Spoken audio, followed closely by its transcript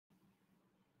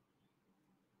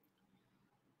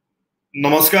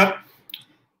Namaskar.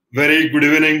 Very good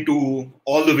evening to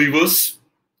all the viewers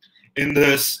in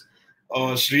this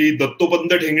Shri Dattopant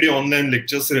Thengadi online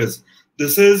lecture series.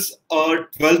 This is our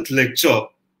 12th lecture,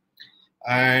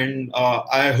 and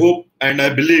I hope and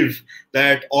I believe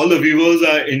that all the viewers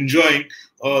are enjoying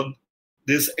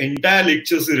this entire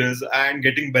lecture series and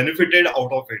getting benefited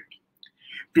out of it.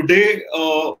 Today,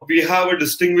 we have a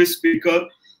distinguished speaker,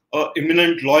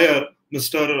 eminent lawyer,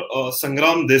 Mr.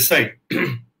 Sangram Desai.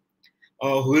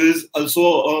 Who is also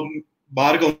a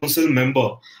bar council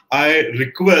member. I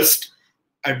request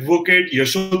Advocate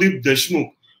Yashodip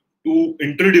Deshmukh to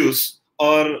introduce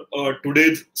our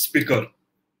today's speaker.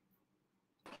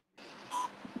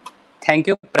 Thank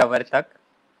you, Pravartak.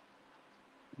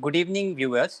 Good evening,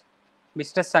 viewers.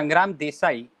 Mr. Sangram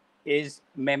Desai is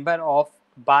member of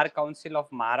Bar Council of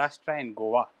Maharashtra and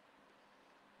Goa.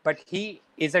 But he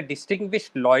is a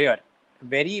distinguished lawyer,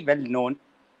 very well known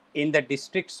in the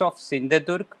districts of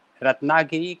Sindhudurga,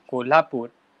 Ratnagiri, Kolhapur,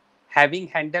 having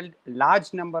handled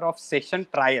large number of session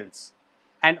trials,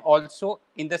 and also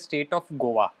in the state of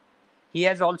Goa. He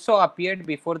has also appeared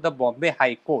before the Bombay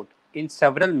High Court in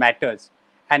several matters,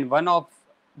 and one of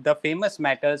the famous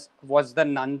matters was the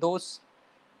Nando's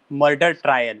murder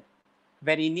trial,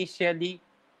 where initially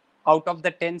out of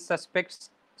the 10 suspects,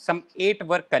 some 8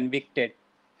 were convicted,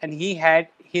 and he had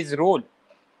his role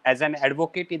as an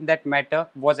advocate in that matter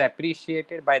was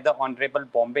appreciated by the Honorable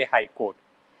Bombay High Court.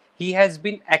 He has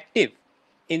been active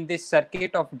in this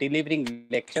circuit of delivering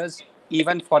lectures,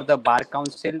 even for the Bar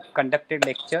Council conducted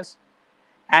lectures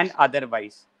and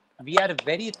otherwise. We are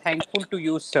very thankful to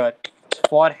you, sir,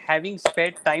 for having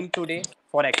spared time today,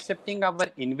 for accepting our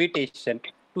invitation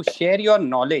to share your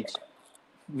knowledge,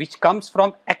 which comes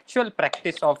from actual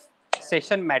practice of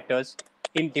session matters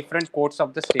in different courts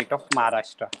of the state of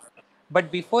Maharashtra. But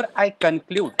before I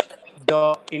conclude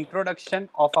the introduction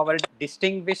of our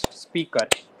distinguished speaker,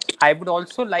 I would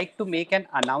also like to make an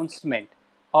announcement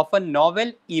of a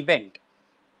novel event,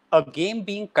 a game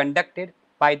being conducted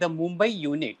by the Mumbai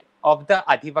Unit of the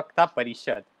Adhivakta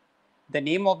Parishad. The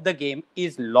name of the game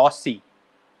is Lossy.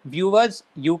 Viewers,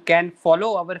 you can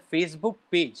follow our Facebook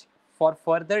page for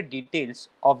further details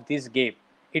of this game.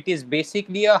 It is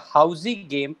basically a housey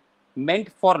game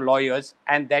meant for lawyers,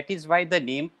 and that is why the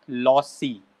name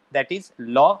Lossy, that is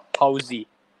law housey.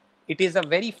 It is a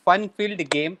very fun-filled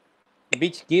game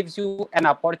which gives you an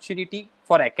opportunity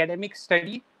for academic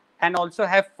study and also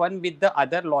have fun with the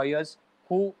other lawyers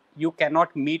who you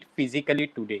cannot meet physically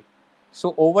today.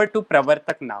 So over to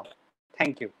Pravartak now.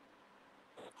 Thank you.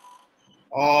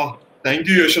 Thank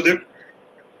you, Yashodip.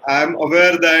 I am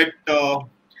aware that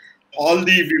all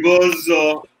the viewers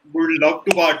would love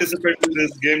to participate in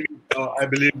this game. I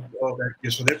believe that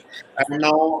Yashodip. And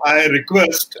now I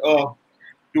request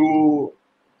to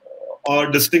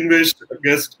our distinguished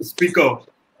guest speaker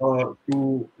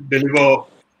to deliver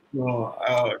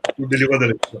the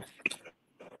lecture.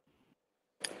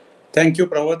 Thank you,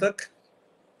 Pravatak.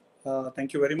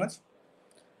 Thank you very much.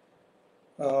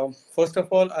 First of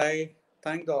all, I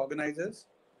thank the organizers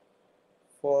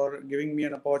for giving me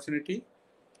an opportunity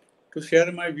to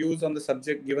share my views on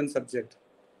the given subject.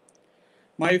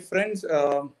 My friends,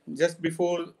 just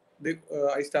before we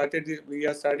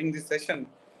are starting this session,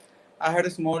 I had a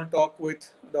small talk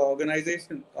with the organizers,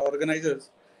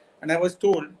 and I was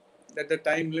told that the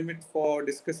time limit for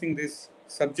discussing this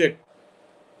subject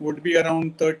would be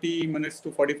around 30 minutes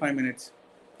to 45 minutes.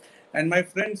 And my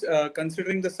friends,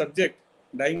 considering the subject,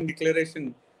 dying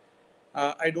declaration,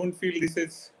 I don't feel this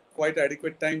is quite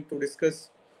adequate time to discuss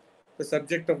the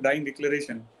subject of dying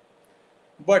declaration.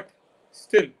 But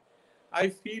still, I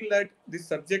feel that this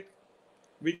subject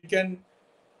we can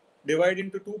divide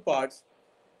into 2 parts.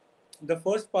 The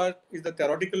first part is the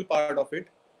theoretical part of it,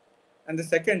 and the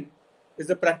second is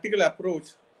the practical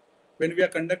approach when we are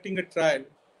conducting a trial,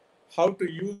 how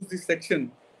to use this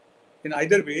section in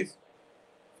either ways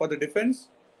for the defense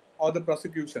or the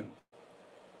prosecution.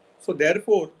 So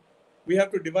therefore, we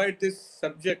have to divide this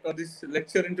subject or this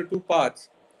lecture into 2 parts.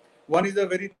 One is a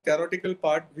very theoretical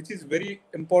part, which is very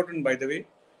important, by the way.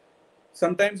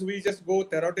 Sometimes we just go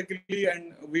theoretically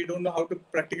and we don't know how to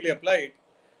practically apply it.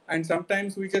 And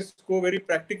sometimes we just go very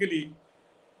practically,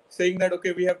 saying that,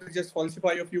 okay, we have to just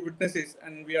falsify a few witnesses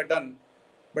and we are done.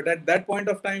 But at that point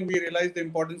of time, we realize the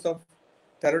importance of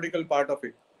theoretical part of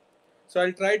it. So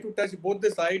I'll try to touch both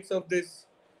the sides of this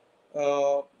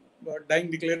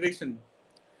dying declaration.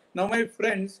 Now, my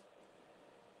friends,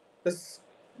 this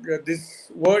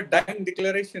word dying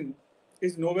declaration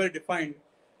is nowhere defined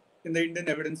in the Indian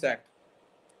Evidence Act.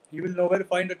 You will nowhere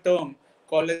find a term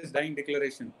called as dying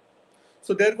declaration.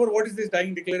 So therefore, what is this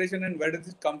dying declaration and where does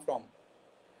it come from?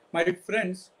 My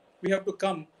friends, we have to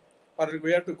come or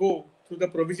we have to go through the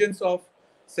provisions of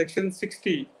Section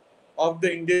 60 of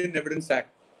the Indian Evidence Act.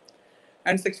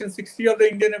 And Section 60 of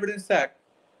the Indian Evidence Act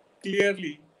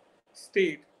clearly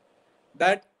state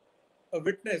that a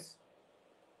witness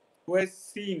who has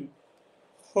seen,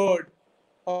 heard,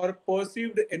 or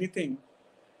perceived anything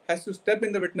has to step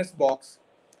in the witness box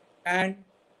and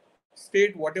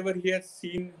state whatever he has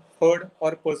seen, heard,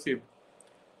 or perceived.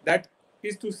 That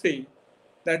is to say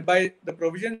that by the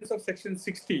provisions of Section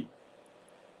 60,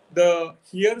 the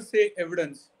hearsay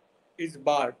evidence is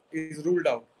barred, is ruled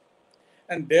out.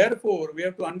 And therefore, we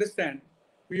have to understand,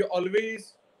 we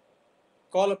always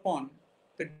call upon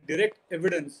the direct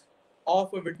evidence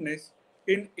of a witness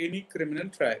in any criminal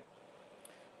trial.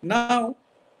 Now,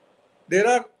 there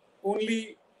are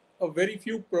only a very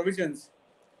few provisions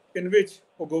in which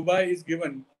a go-by is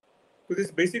given to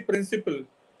this basic principle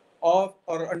of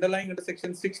or underlying under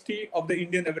Section 60 of the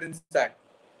Indian Evidence Act.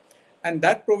 And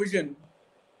that provision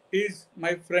is,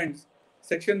 my friends,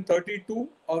 Section 32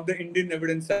 of the Indian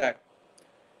Evidence Act.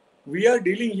 We are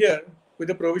dealing here with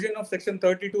the provision of Section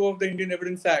 32 of the Indian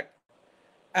Evidence Act,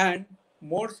 and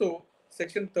more so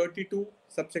Section 32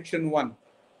 subsection 1.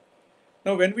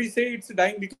 Now, when we say it's a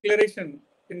dying declaration,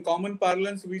 in common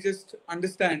parlance, we just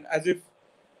understand as if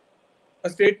a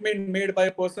statement made by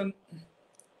a person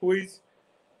who is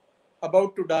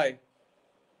about to die.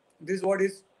 This is what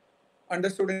is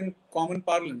understood in common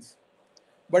parlance.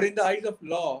 But in the eyes of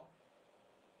law,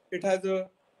 it has a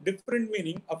different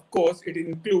meaning. Of course, it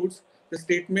includes the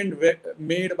statement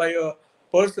made by a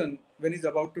person when he's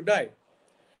about to die.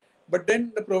 But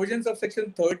then the provisions of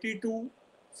Section 32,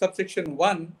 subsection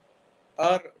 1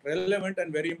 are relevant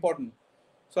and very important.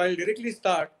 So I'll directly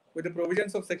start with the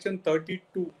provisions of Section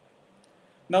 32.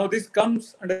 Now, this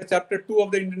comes under Chapter 2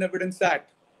 of the Indian Evidence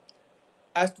Act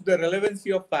as to the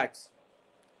relevancy of facts.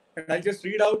 And I'll just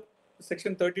read out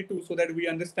Section 32 so that we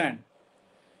understand.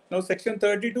 Now, Section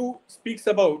 32 speaks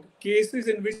about cases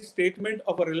in which statement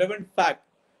of a relevant fact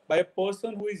by a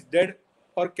person who is dead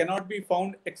or cannot be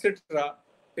found, etc.,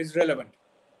 is relevant.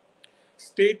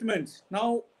 Statements.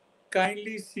 Now,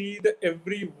 kindly see the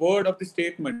every word of the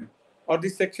statement or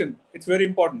this section. It's very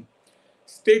important.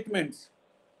 Statements,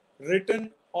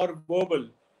 written or verbal,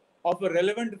 of a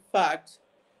relevant facts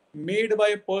made by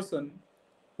a person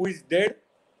who is dead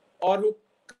or who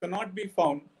cannot be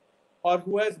found or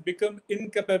who has become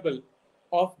incapable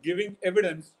of giving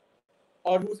evidence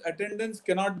or whose attendance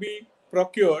cannot be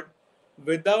procured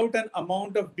without an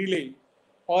amount of delay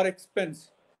or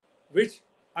expense, which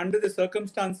under the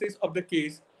circumstances of the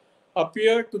case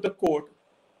appear to the court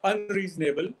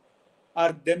unreasonable,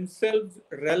 are themselves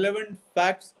relevant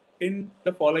facts in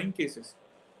the following cases.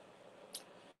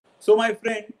 So, my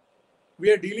friend,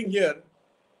 we are dealing here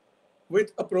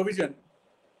with a provision.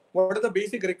 What are the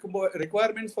basic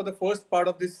requirements for the first part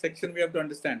of this section we have to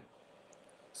understand?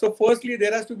 So firstly,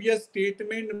 there has to be a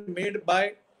statement made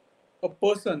by a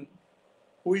person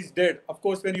who is dead. Of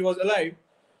course, when he was alive.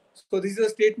 So this is a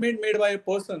statement made by a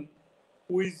person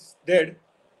who is dead.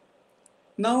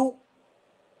 Now,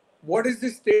 what is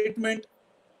this statement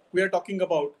we are talking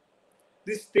about?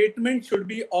 This statement should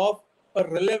be of a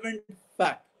relevant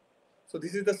fact. So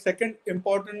this is the second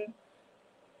important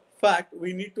fact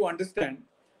we need to understand,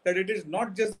 that it is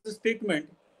not just a statement,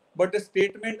 but a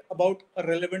statement about a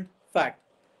relevant fact.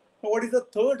 Now, what is the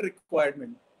third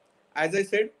requirement? As I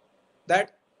said,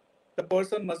 that the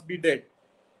person must be dead.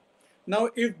 Now,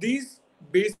 if these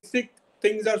basic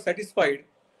things are satisfied,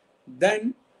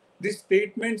 then these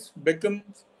statements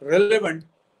becomes relevant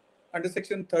under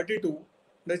Section 32,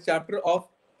 the chapter of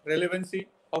relevancy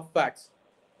of facts.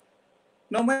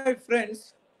 Now, my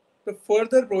friends, the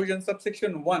further provision,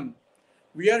 subsection 1,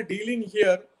 we are dealing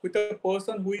here with a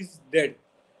person who is dead.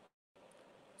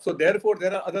 So therefore,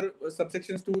 there are other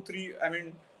subsections 2, 3,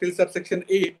 till subsection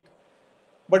 8.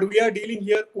 But we are dealing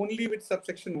here only with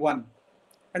subsection 1.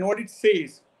 And what it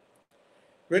says,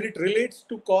 when it relates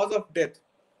to cause of death,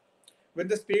 when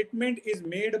the statement is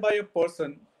made by a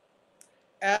person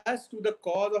as to the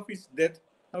cause of his death,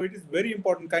 now it is very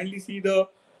important, kindly see the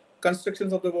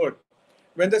constructions of the word.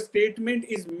 When the statement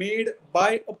is made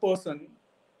by a person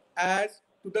as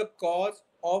to the cause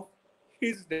of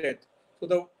his death. So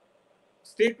the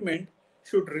statement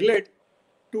should relate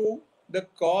to the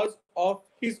cause of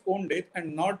his own death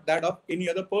and not that of any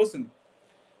other person.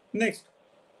 Next,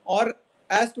 or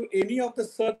as to any of the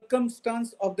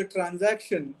circumstance of the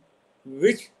transaction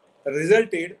which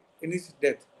resulted in his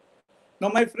death. Now,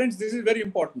 my friends, this is very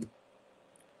important.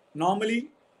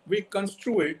 Normally, we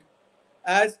construe it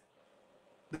as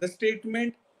the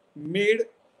statement made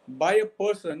by a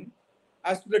person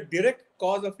as to the direct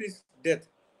cause of his death.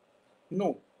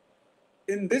 No.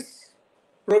 In this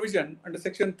provision under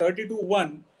section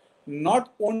 32(1),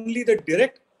 not only the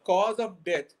direct cause of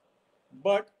death,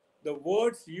 but the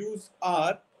words used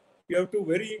are, you have to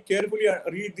very carefully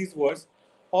read these words,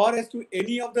 or as to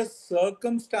any of the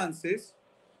circumstances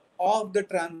of the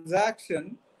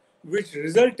transaction which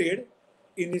resulted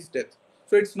in his death.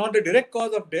 So it's not the direct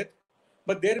cause of death,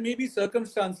 but there may be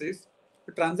circumstances,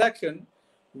 a transaction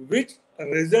which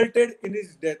resulted in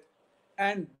his death,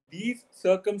 and these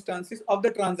circumstances of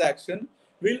the transaction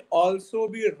will also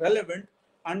be relevant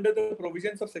under the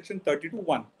provisions of section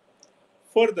 32(1).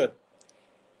 Further,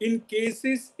 in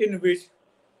cases in which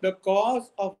the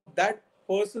cause of that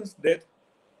person's death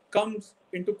comes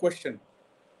into question.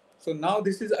 So now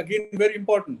this is again very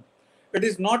important. It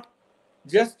is not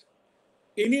just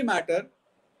any matter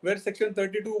where section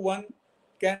 32(1)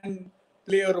 can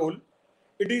play a role.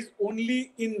 It is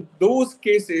only in those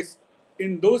cases,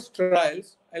 in those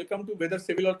trials, I'll come to whether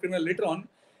civil or criminal later on,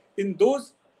 in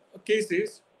those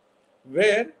cases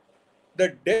where the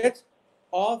death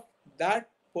of that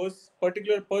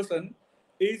particular person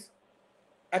is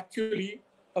actually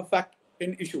a fact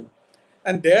in issue.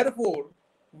 And therefore,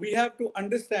 we have to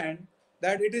understand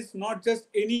that it is not just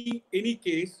any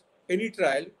case, any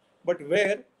trial, but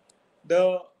where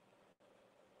the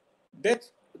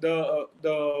death, the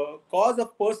cause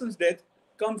of person's death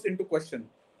comes into question.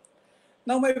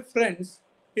 Now, my friends,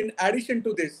 in addition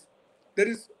to this, there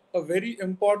is a very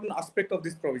important aspect of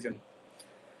this provision.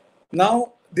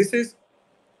 Now, this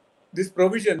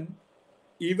provision,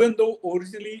 even though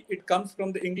originally it comes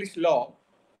from the English law,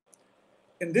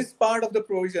 in this part of the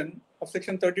provision of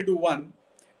section 32(1),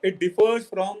 it differs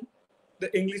from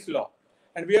the English law.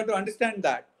 And we have to understand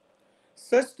that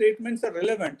such statements are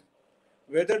relevant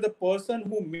whether the person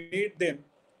who made them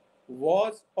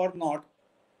was or not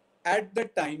at the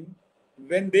time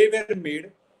when they were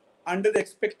made under the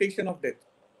expectation of death.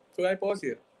 So I pause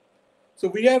here. So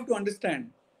we have to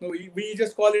understand, we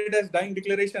just call it as dying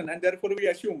declaration, and therefore we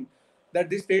assume that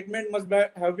this statement must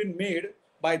have been made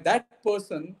by that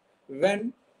person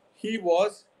when he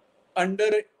was under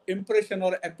impression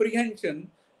or apprehension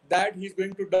that he's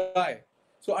going to die.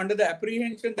 So under the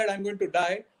apprehension that I'm going to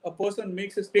die, a person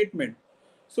makes a statement.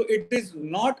 So it is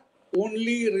not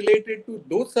only related to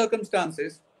those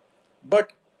circumstances,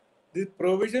 but the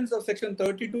provisions of section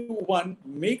 32(1)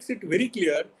 makes it very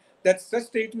clear that such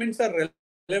statements are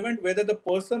relevant whether the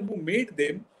person who made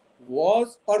them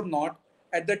was or not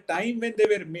at the time when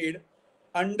they were made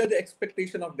under the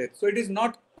expectation of death. So it is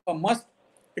not a must,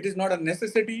 it is not a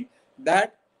necessity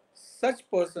that such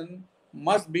person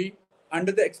must be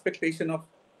under the expectation of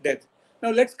death.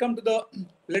 Now let's come to the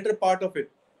later part of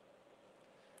it.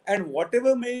 And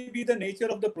whatever may be the nature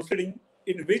of the proceeding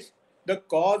in which the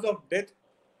cause of death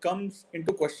comes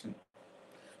into question.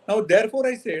 Now, therefore,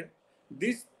 I said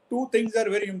these two things are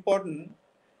very important,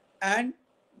 and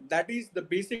that is the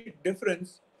basic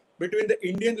difference between the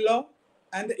Indian law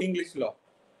and the English law.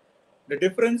 The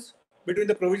difference between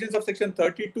the provisions of section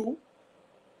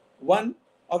 32(1)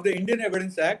 of the Indian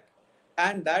Evidence Act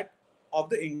and that of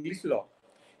the English law.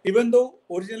 Even though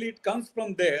originally it comes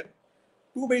from there,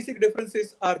 two basic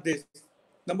differences are this.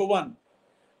 Number one,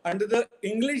 under the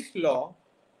English law,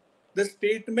 the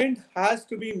statement has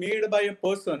to be made by a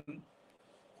person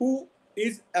who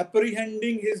is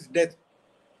apprehending his death.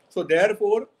 So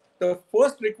therefore, the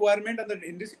first requirement under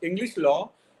English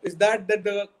law is that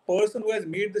the person who has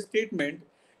made the statement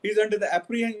is under the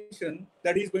apprehension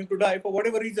that he is going to die for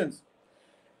whatever reasons.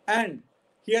 And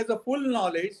he has a full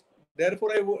knowledge,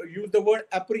 therefore I use the word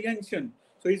apprehension.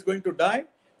 So he's going to die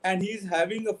and he is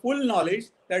having a full knowledge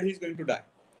that he's going to die.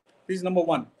 This is number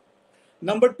one.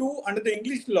 Number two, under the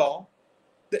English law,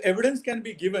 the evidence can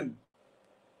be given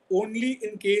only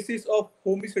in cases of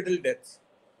homicidal deaths.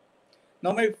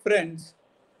 Now, my friends,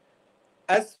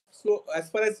 as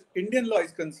far as Indian law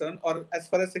is concerned, or as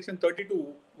far as section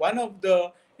 32(1) of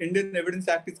the Indian Evidence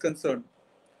Act is concerned,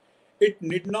 it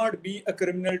need not be a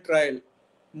criminal trial,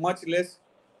 much less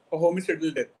a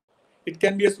homicidal death. It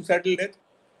can be a suicidal death.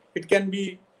 It can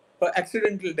be an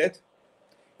accidental death.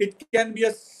 It can be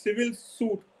a civil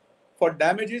suit for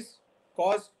damages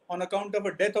caused on account of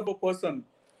a death of a person.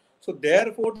 So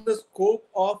therefore, the scope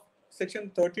of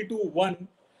section 32(1)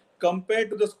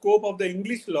 compared to the scope of the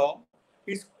English law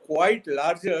is quite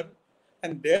larger,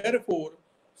 and therefore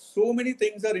so many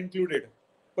things are included.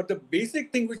 But the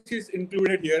basic thing which is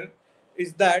included here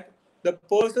is that the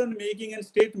person making a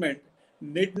statement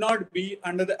need not be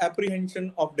under the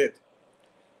apprehension of death.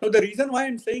 Now, the reason why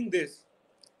I'm saying this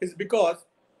is because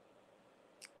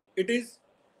it is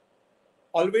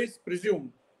always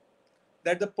presumed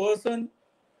that the person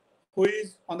who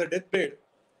is on the deathbed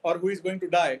or who is going to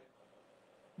die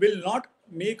will not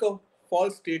make a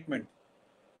false statement.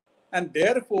 And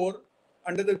therefore,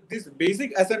 under this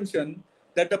basic assumption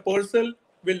that the person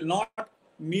will not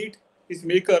meet his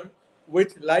maker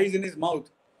which lies in his mouth,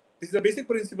 this is the basic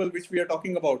principle which we are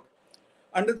talking about.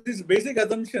 Under this basic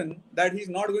assumption that he's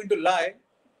not going to lie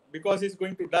because he's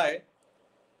going to die,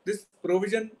 this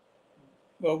provision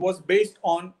was based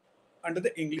on under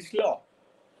the English law.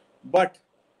 But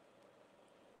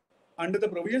under the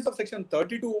provisions of section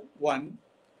 32(1),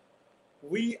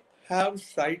 we have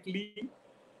slightly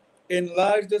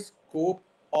enlarged the scope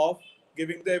of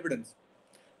giving the evidence.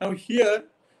 Now here,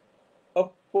 a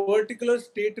particular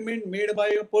statement made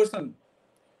by a person,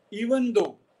 even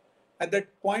though at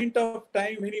that point of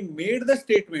time when he made the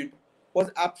statement was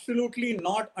absolutely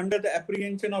not under the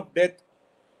apprehension of death,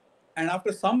 and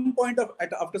after some point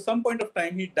of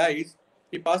time he dies,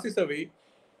 he passes away,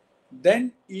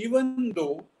 then even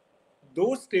though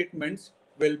those statements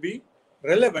will be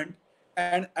relevant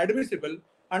and admissible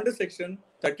under section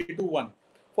 32(1).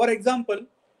 For example,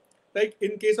 like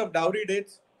in case of dowry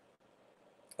deaths,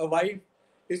 a wife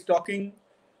has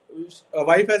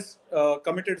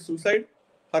committed suicide.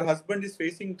 Her husband is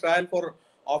facing trial for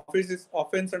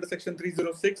offense under section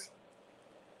 306.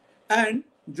 And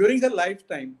during her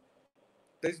lifetime,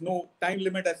 there is no time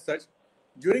limit as such.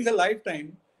 During her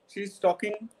lifetime, she's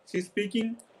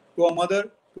speaking to a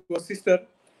mother, to a sister,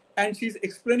 and she's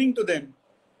explaining to them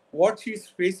what she's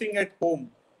facing at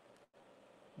home,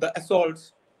 the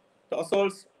assaults,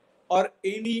 or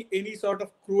any sort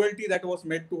of cruelty that was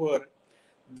made to her,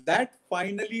 that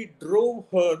finally drove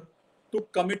her to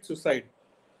commit suicide.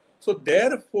 So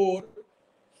therefore,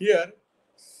 here,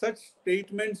 such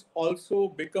statements also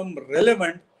become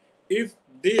relevant if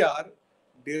they are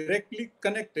directly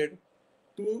connected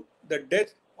to the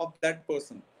death of that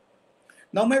person.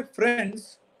 Now, my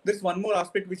friends, there's one more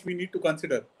aspect which we need to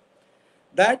consider,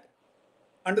 that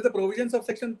under the provisions of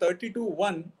section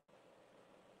 32(1),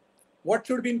 what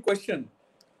should be in question?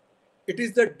 It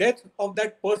is the death of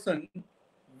that person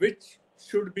which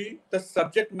should be the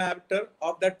subject matter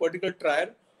of that particular trial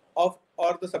or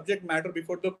the subject matter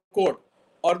before the court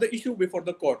or the issue before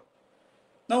the court.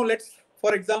 Now let's,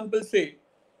 for example, say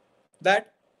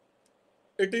that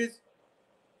it is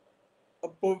a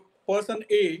person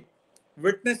A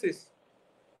witnesses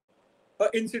an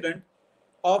incident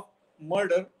of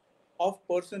murder of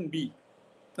person B.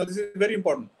 Now this is very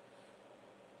important.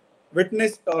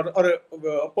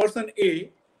 A person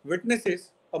A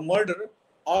witnesses a murder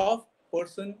of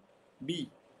person B.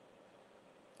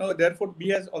 Now, therefore, B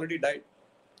has already died.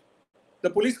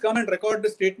 The police come and record the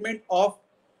statement of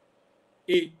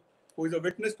A, who is a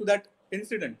witness to that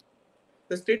incident.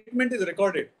 The statement is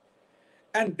recorded.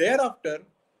 And thereafter,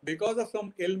 because of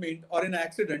some ailment or an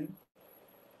accident,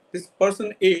 this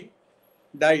person A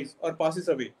dies or passes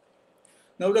away.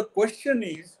 Now, the question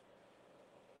is,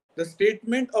 the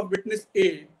statement of witness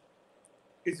A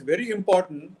is very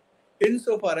important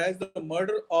insofar as the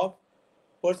murder of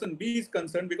person B is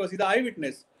concerned, because he's the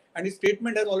eyewitness and his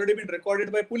statement has already been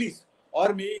recorded by police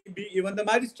or maybe even the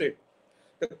magistrate.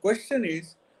 The question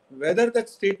is whether that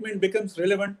statement becomes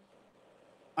relevant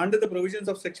under the provisions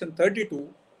of section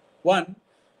 32(1).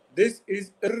 This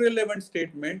is irrelevant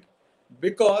statement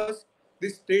because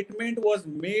this statement was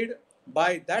made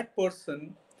by that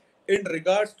person in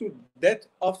regards to death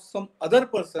of some other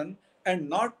person and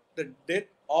not the death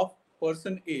of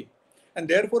person A. And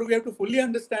therefore, we have to fully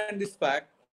understand this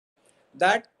fact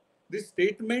that this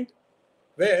statement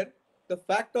where the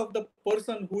fact of the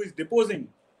person who is deposing,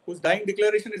 whose dying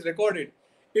declaration is recorded,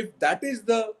 if that is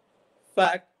the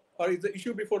fact or is the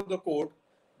issue before the court,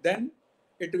 then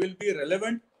it will be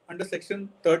relevant under section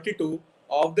 32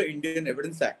 of the Indian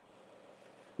Evidence Act.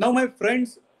 Now, my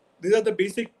friends, these are the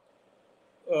basic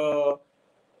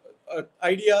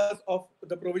ideas of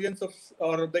the provisions of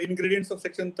or the ingredients of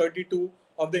section 32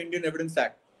 of the Indian Evidence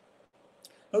Act.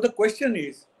 Now, the question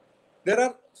is, there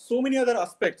are so many other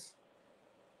aspects.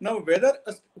 Now,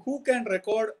 who can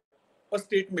record a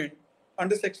statement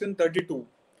under section 32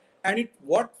 and in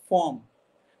what form,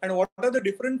 and what are the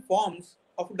different forms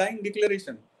of dying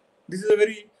declaration? This is a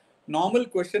very normal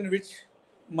question which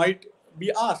might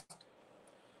be asked.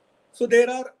 So there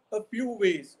are a few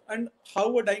ways and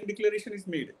how a dying declaration is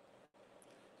made.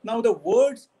 Now, the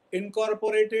words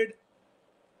incorporated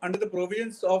under the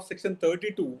provisions of section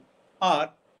 32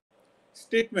 are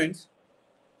statements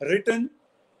written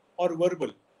or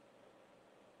verbal.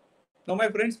 Now, my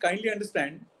friends, kindly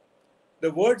understand,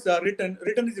 the words are written.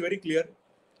 Written is very clear,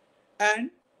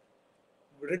 and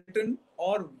written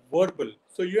or verbal.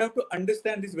 So you have to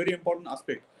understand this very important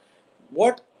aspect.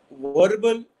 What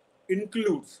verbal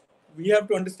includes, we have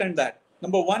to understand that.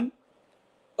 Number one,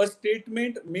 a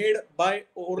statement made by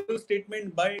oral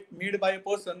statement made by a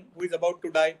person who is about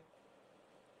to die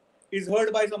is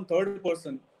heard by some third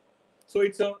person. So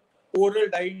it's a oral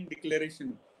dying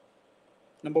declaration.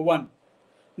 Number one.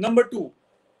 Number two,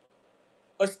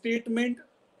 a statement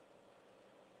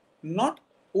not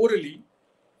orally,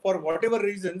 for whatever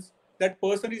reasons that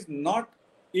person is not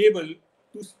able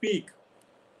to speak.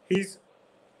 His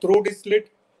throat is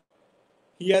slit,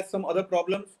 he has some other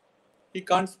problems, he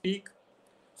can't speak.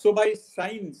 So by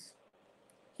signs,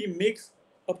 he makes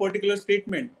a particular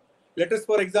statement. Let us,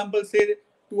 for example, say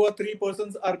 2 or 3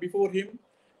 persons are before him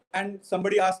and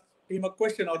somebody asks him a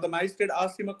question, or the magistrate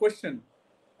asks him a question,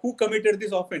 who committed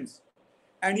this offense?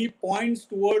 And he points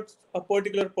towards a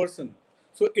particular person.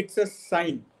 So it's a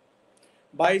sign.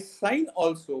 By sign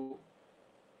also,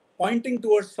 pointing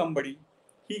towards somebody,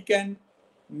 he can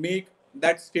make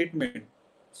that statement.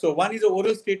 So one is an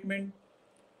oral statement,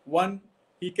 one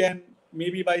he can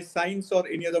maybe by signs or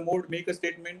any other mode make a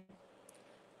statement.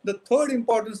 The third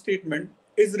important statement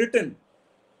is written.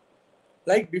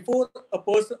 Like before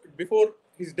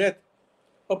his death,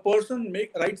 a person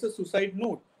writes a suicide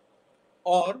note,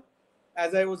 or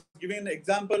as I was giving an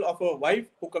example of a wife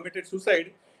who committed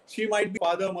suicide, she might be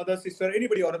father, mother, sister,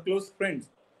 anybody, or a close friend.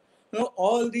 Now,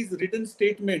 all these written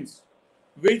statements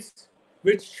which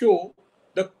show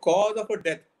the cause of a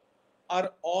death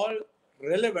are all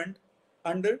relevant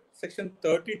under Section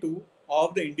 32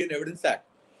 of the Indian Evidence Act.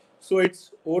 So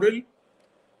it's oral,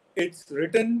 it's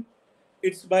written,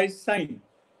 it's by sign.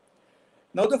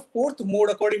 Now, the fourth mode,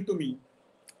 according to me,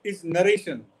 is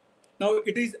narration. Now,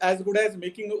 it is as good as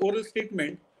making an oral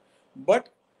statement, but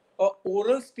an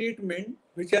oral statement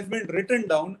which has been written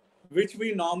down, which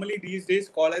we normally these days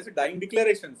call as dying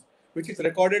declarations, which is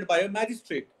recorded by a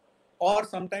magistrate or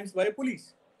sometimes by a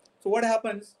police. So what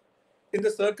happens in the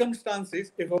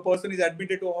circumstances, if a person is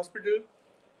admitted to a hospital,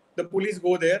 the police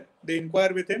go there, they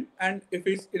inquire with him, and if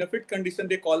he's in a fit condition,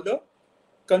 they call the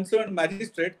concerned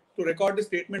magistrate to record the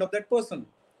statement of that person.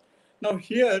 Now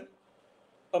here,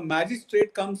 a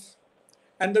magistrate comes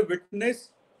and the witness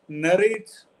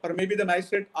narrates, or maybe the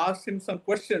magistrate asks him some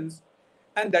questions,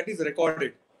 and that is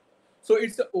recorded. So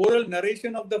it's the oral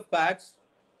narration of the facts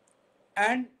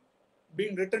and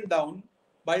being written down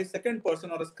by a second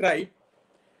person or a scribe.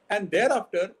 And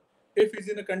thereafter, if he's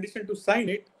in a condition to sign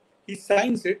it, he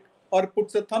signs it or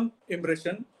puts a thumb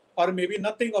impression or maybe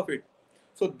nothing of it.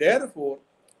 So therefore,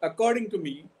 according to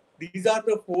me, these are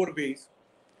the 4 ways: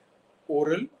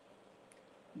 oral,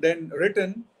 then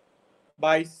written,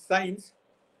 by signs,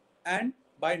 and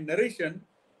by narration,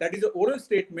 that is an oral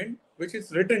statement which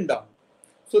is written down.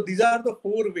 So these are the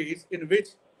 4 ways in which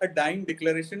a dying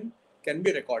declaration can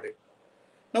be recorded.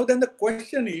 Now then the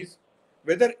question is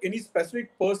whether any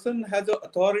specific person has the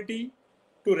authority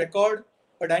to record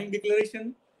a dying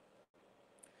declaration.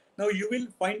 Now you will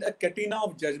find a catena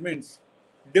of judgments,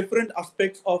 different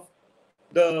aspects of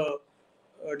the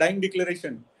dying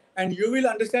declaration. And you will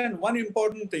understand one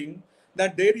important thing,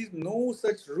 that there is no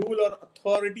such rule or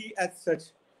authority as such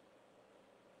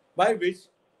by which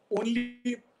only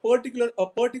a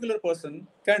particular person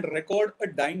can record a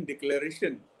dying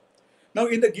declaration. Now,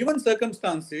 in the given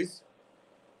circumstances,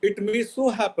 it may so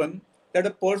happen that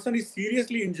a person is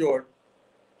seriously injured,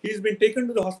 he's been taken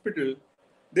to the hospital,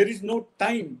 there is no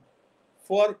time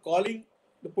for calling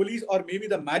the police or maybe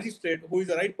the magistrate, who is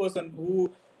the right person,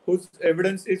 whose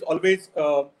evidence is always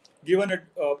given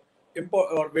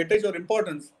or weightage or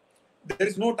importance. There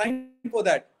is no time for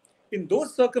that. In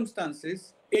those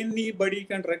circumstances, anybody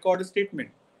can record a statement.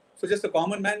 So just a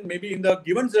common man, maybe in the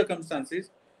given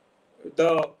circumstances,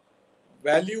 the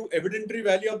evidentiary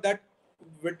value of that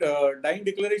dying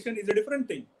declaration is a different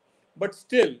thing. But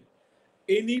still,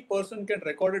 any person can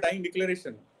record a dying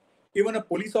declaration. Even a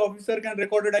police officer can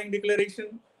record a dying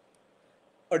declaration.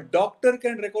 A doctor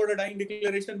can record a dying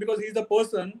declaration because he is the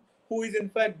person who is in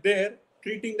fact there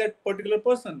treating that particular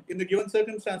person in the given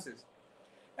circumstances.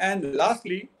 And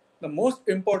lastly, the most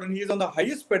important, he is on the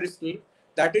highest pedestal,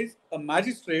 that is a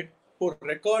magistrate who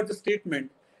records a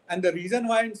statement. And the reason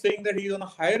why I'm saying that he is on a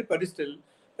higher pedestal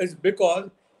is because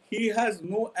he has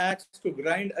no axe to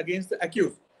grind against the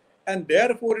accused. And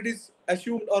therefore it is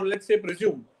assumed, or let's say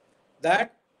presumed,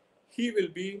 that he will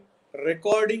be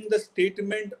recording the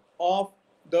statement of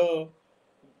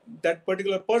that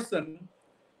particular person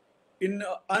in an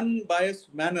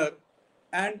unbiased manner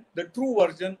and the true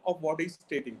version of what he's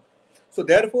stating. So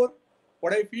therefore,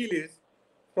 what I feel is,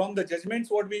 from the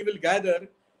judgments what we will gather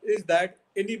is that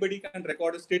anybody can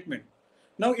record a statement.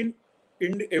 Now, in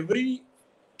every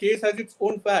case has its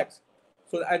own facts.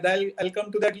 So I'll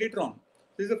come to that later on.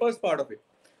 This is the first part of it.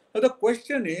 Now, the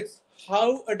question is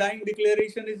how a dying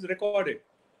declaration is recorded.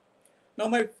 Now,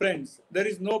 my friends, there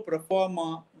is no pro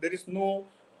forma, there is no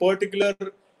particular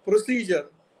procedure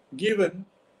given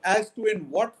as to in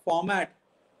what format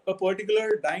a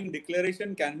particular dying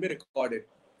declaration can be recorded.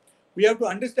 We have to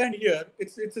understand here,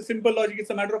 it's a simple logic, it's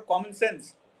a matter of common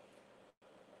sense.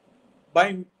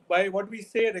 By what we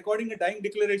say, recording a dying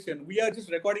declaration, we are just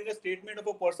recording a statement of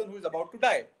a person who is about to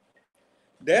die.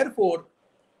 Therefore,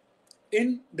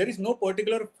 there is no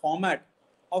particular format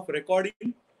of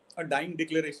recording a dying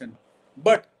declaration,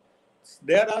 but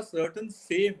there are certain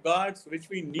safeguards which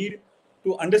we need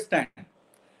to understand.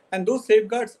 And those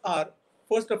safeguards are,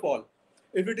 first of all,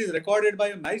 if it is recorded by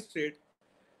a magistrate,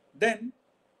 then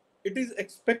it is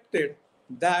expected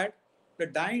that the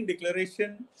dying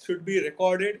declaration should be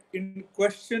recorded in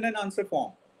question and answer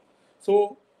form.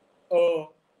 So a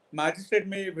magistrate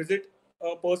may visit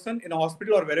a person in a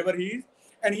hospital or wherever he is,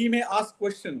 and he may ask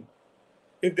question.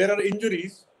 If there are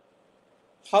injuries,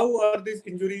 how are these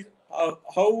injuries,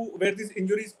 how were these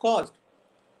injuries caused?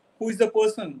 Who is the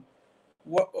person?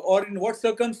 Or in what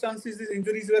circumstances these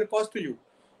injuries were caused to you?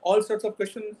 All sorts of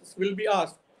questions will be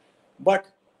asked. But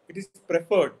it is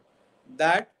preferred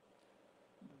that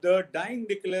the dying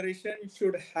declaration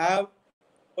should have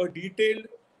a detailed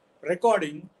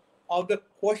recording of the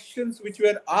questions which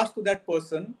were asked to that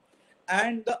person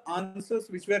and the answers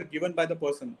which were given by the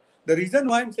person. The reason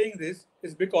why I'm saying this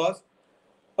is because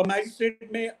a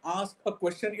magistrate may ask a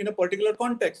question in a particular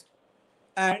context,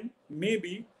 and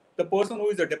maybe the person who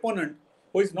is a deponent,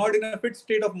 who is not in a fit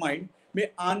state of mind,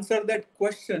 may answer that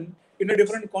question in a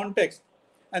different context.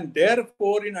 And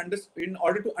therefore, in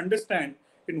order to understand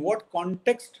in what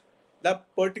context that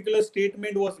particular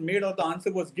statement was made or the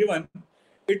answer was given,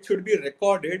 it should be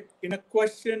recorded in a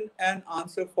question and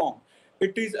answer form.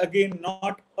 It is again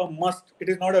not a must. It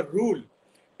is not a rule.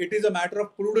 It is a matter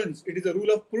of prudence. It is a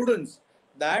rule of prudence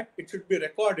that it should be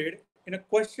recorded in a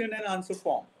question and answer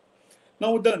form.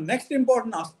 Now, the next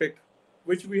important aspect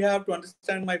which we have to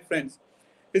understand, my friends,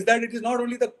 is that it is not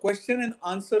only the question and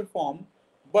answer form,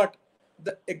 but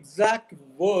the exact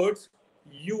words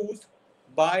used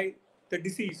by the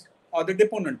deceased or the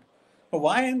deponent. Now,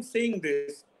 why I am saying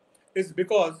this is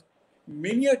because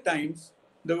many a times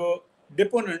the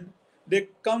deponent, they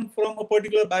come from a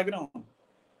particular background.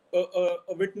 A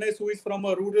witness who is from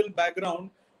a rural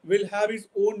background will have his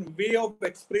own way of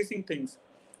expressing things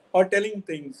or telling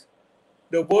things.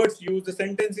 The words used, the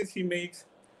sentences he makes,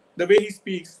 the way he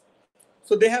speaks.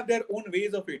 So they have their own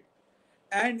ways of it.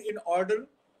 And in order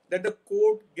that the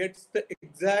court gets the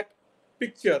exact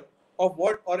picture of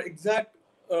what or exact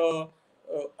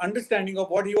understanding of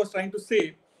what he was trying to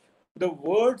say, the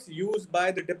words used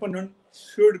by the deponent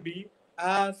should be,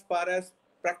 as far as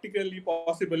practically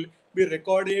possible, be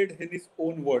recorded in his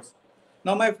own words.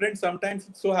 Now, my friends, sometimes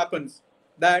it so happens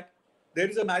that there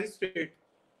is a magistrate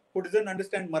who doesn't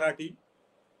understand Marathi,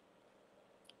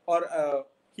 or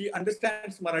he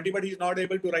understands Marathi, but he's not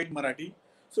able to write Marathi.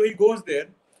 So he goes there,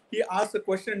 he asks a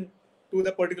question to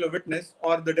the particular witness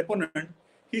or the deponent.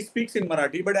 He speaks in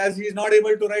Marathi, but as he is not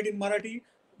able to write in Marathi,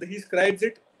 he scribes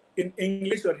it in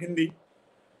English or Hindi.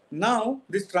 Now,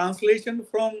 this translation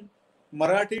from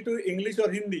Marathi to English or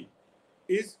Hindi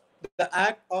is the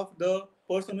act of the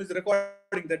person who is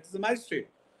recording, that is the magistrate.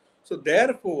 So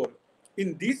therefore,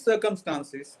 in these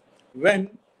circumstances,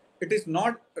 when it is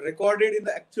not recorded in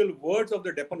the actual words of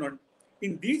the deponent,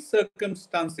 in these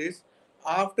circumstances,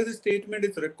 after the statement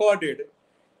is recorded,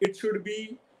 it should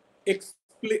be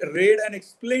read and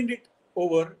explained it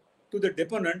over to the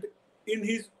deponent in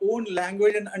his own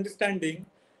language and understanding.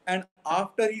 And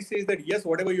after he says that, yes,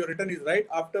 whatever you written is right,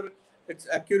 after its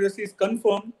accuracy is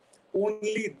confirmed,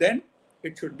 only then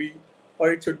it should be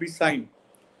signed.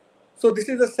 So this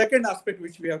is the second aspect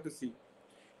which we have to see.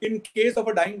 In case of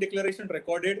a dying declaration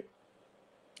recorded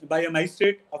by a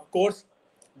magistrate, of course,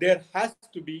 there has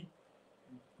to be,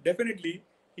 definitely,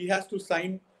 he has to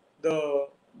sign the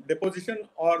deposition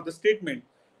or the statement.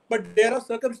 But there are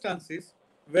circumstances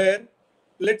where,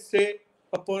 let's say,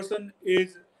 a person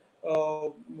is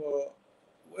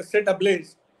set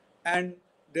ablaze and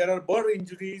there are burn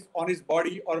injuries on his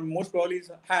body, or most probably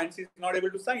his hands, he's not able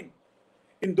to sign.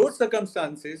 In those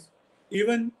circumstances,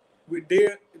 even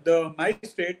the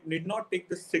magistrate need not take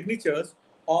the signatures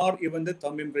or even the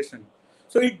thumb impression.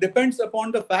 So it depends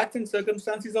upon the facts and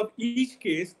circumstances of each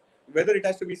case, whether it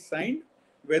has to be signed,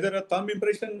 whether a thumb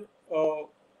impression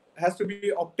has to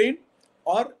be obtained,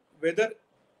 or whether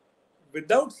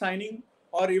without signing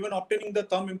or even obtaining the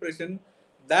thumb impression,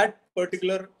 that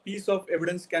particular piece of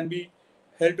evidence can be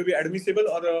held to be admissible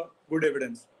or a good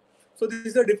evidence. So this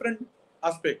is a different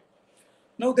aspect.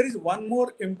 Now there is one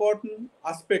more important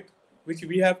aspect which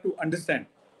we have to understand.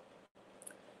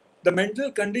 The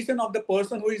mental condition of the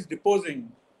person who is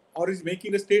deposing or is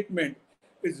making a statement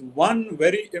is one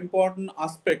very important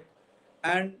aspect.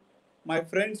 And my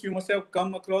friends, you must have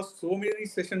come across so many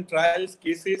session trials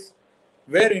cases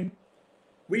wherein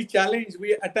we challenge,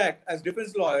 we attack as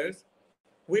defense lawyers,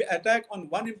 we attack on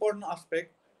one important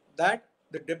aspect, that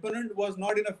the deponent was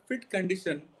not in a fit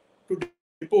condition to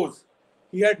depose.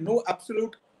 He had no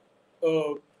absolute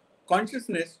uh,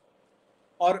 consciousness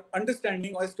or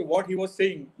understanding as to what he was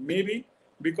saying. Maybe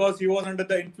because he was under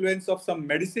the influence of some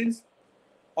medicines,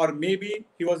 or maybe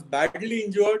he was badly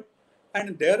injured,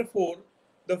 and therefore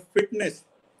the fitness,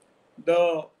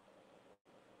 the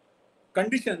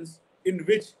conditions in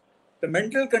which, the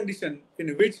mental condition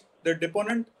in which the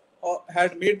deponent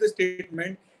had made the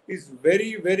statement is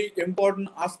very, very important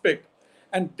aspect.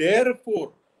 And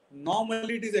therefore,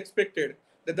 normally it is expected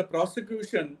that the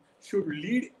prosecution should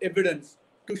lead evidence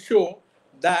to show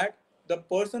that the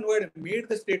person who had made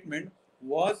the statement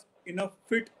was in a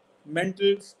fit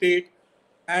mental state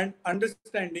and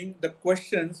understanding the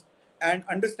questions and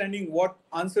understanding what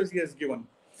answers he has given.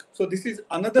 So this is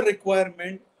another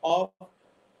requirement of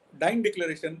dying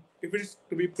declaration if it is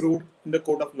to be proved in the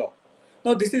court of law.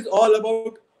 Now this is all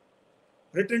about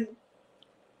written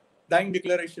dying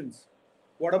declarations.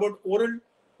 What about oral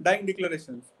dying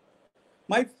declarations?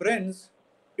 My friends,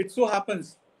 it so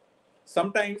happens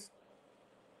sometimes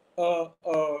a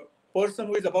person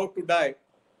who is about to die,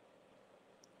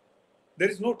 there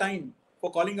is no time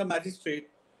for calling a magistrate,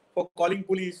 for calling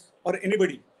police or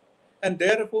anybody. And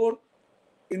therefore,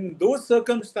 in those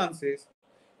circumstances,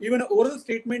 even an oral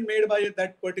statement made by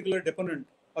that particular deponent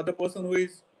or the person who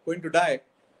is going to die,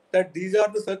 that these are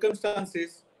the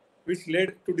circumstances which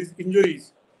led to these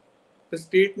injuries. The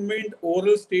statement,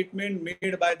 oral statement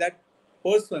made by that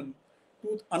person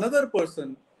to another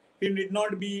person, he need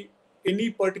not be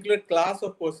any particular class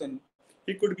of person.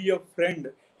 He could be a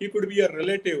friend, he could be a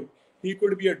relative, he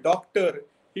could be a doctor,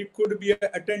 he could be an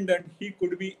attendant, he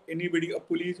could be anybody, a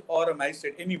police or a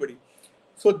magistrate, anybody.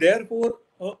 So therefore,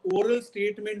 an oral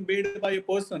statement made by a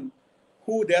person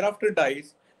who thereafter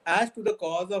dies as to the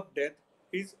cause of death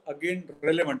is again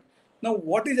relevant. Now,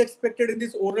 what is expected in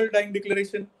this oral dying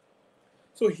declaration?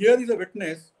 So here is a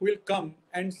witness who will come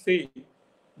and say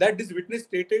that this witness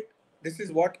stated this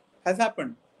is what has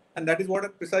happened. And that is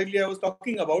what precisely I was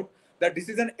talking about, that this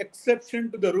is an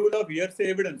exception to the rule of hearsay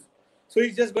evidence. So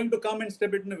he's just going to come and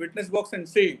step in the witness box and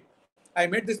say, I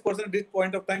met this person at this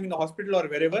point of time in the hospital or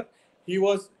wherever. He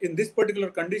was in this particular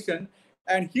condition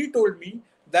and he told me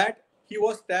that he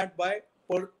was stabbed by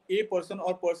A person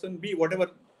or person B,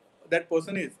 whatever that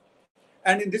person is,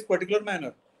 and in this particular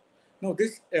manner. Now,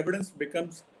 this evidence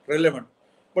becomes relevant.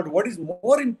 But what is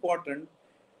more important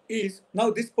is now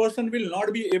this person will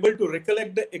not be able to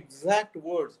recollect the exact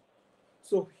words.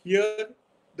 So here,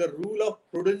 the rule of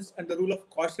prudence and the rule of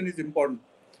caution is important,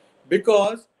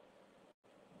 because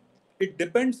it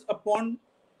depends upon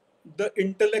the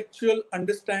intellectual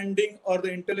understanding or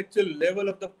the intellectual level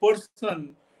of the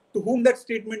person to whom that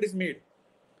statement is made.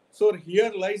 So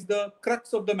here lies the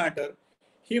crux of the matter.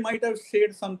 He might have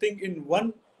said something in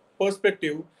one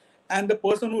perspective, and the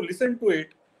person who listened to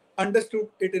it understood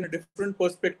it in a different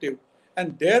perspective.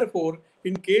 And therefore,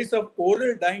 in case of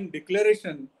oral dying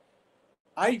declaration,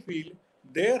 I feel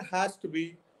there has to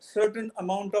be certain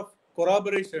amount of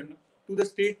corroboration to the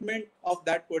statement of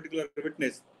that particular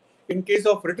witness. In case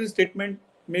of written statement,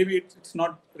 maybe it's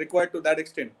not required to that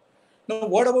extent. Now,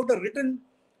 what about the written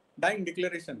dying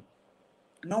declaration?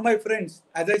 Now, my friends,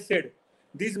 as I said,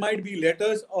 these might be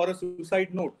letters or a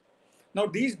suicide note. Now,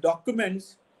 these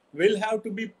documents will have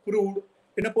to be proved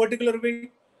in a particular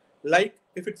way. Like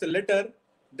if it's a letter,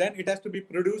 then it has to be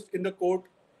produced in the court.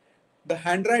 The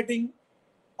handwriting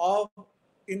of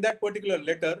in that particular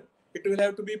letter, it will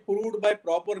have to be proved by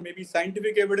proper maybe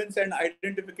scientific evidence and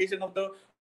identification of the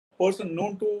person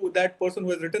known to that person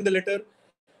who has written the letter,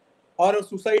 or a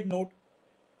suicide note.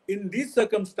 In these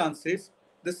circumstances,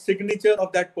 the signature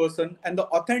of that person and the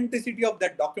authenticity of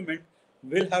that document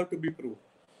will have to be proved.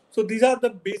 So these are the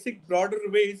basic broader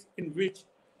ways in which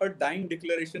a dying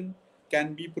declaration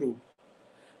can be proved.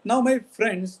 Now, my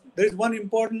friends, there is one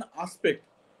important aspect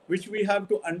which we have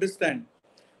to understand,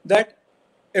 that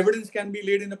evidence can be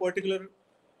laid in a particular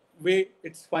way,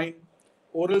 it's fine.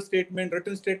 Oral statement,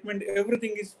 written statement,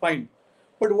 everything is fine.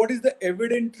 But what is the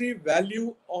evidentiary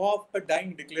value of a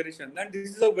dying declaration? And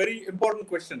this is a very important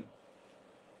question.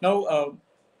 Now,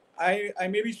 I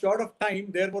may be short of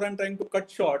time, therefore I'm trying to cut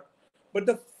short. But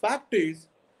the fact is,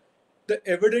 the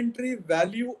evidentiary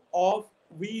value of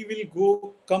we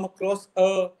will come across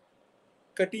a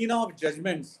catena of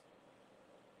judgments.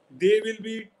 They will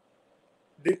be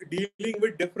dealing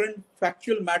with different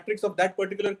factual matrix of that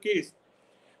particular case.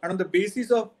 And on the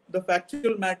basis of the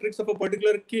factual matrix of a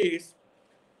particular case,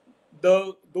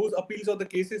 those appeals or the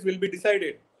cases will be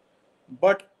decided.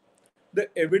 But the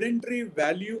evidentiary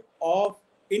value of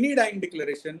any dying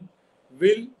declaration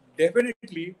will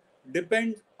definitely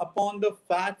depend upon the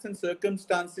facts and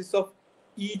circumstances of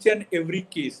each and every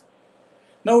case.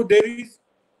 Now, there is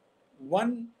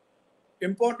one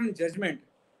important judgment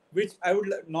which I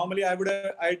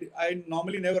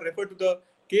normally never refer to the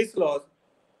case laws,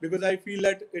 because I feel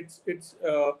that it's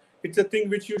a thing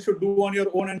which you should do on your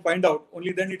own and find out.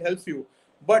 Only then it helps you.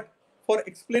 But for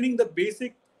explaining the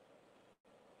basic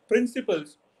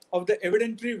principles of the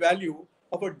evidentiary value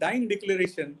of a dying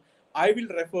declaration, I will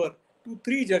refer to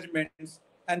 3 judgments,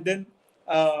 and then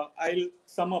I'll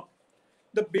sum up.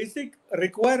 The basic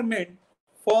requirement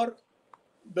for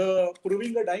the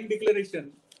proving a dying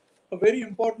declaration, a very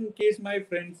important case, my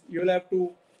friends, you'll have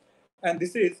to, and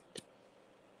this is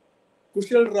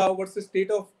Kushal Rao versus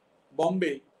State of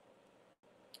Bombay,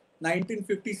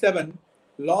 1957,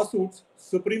 lawsuits,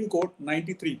 Supreme Court,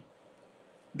 93.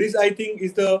 This, I think,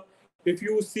 is if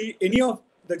you see any of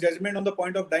the judgment on the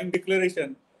point of dying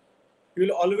declaration, you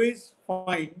will always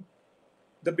find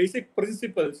the basic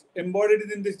principles embodied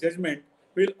in this judgment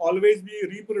will always be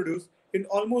reproduced in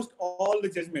almost all the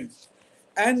judgments.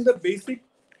 And the basic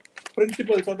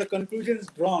principles or the conclusions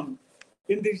drawn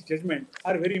in this judgment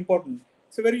are very important.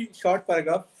 It's a very short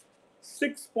paragraph.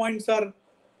 6 points are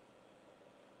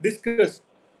discussed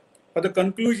for the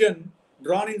conclusion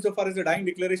drawn insofar as the dying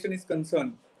declaration is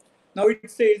concerned. Now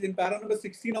it says in para number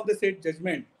 16 of the said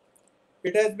judgment,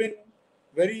 it has been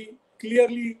very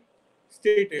clearly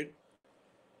stated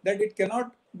that it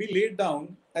cannot be laid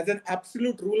down as an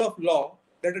absolute rule of law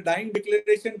that a dying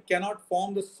declaration cannot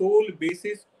form the sole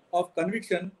basis of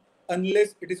conviction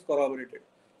unless it is corroborated.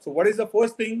 So what is the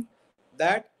first thing?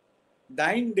 That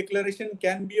dying declaration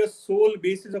can be a sole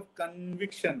basis of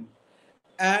conviction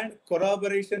and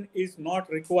corroboration is not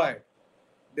required.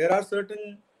 There are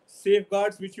certain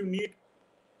safeguards which you need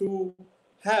to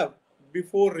have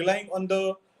before relying on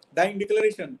the dying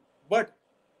declaration. But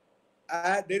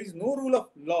there is no rule of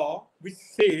law which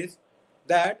says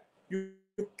that you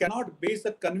cannot base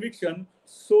a conviction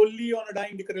solely on a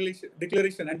dying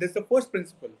declaration. And that's the first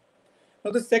principle.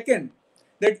 Now, the second,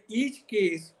 that each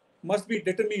case must be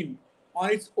determined on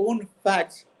its own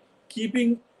facts,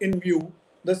 keeping in view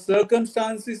the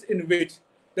circumstances in which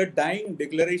the dying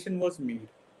declaration was made.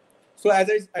 So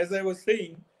as I was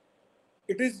saying,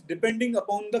 it is depending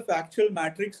upon the factual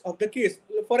matrix of the case.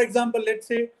 For example, let's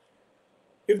say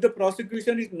if the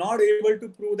prosecution is not able to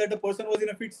prove that the person was in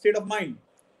a fit state of mind,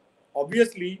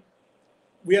 obviously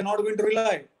we are not going to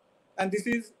rely. And this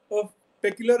is a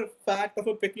peculiar fact of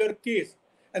a peculiar case.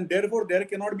 And therefore, there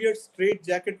cannot be a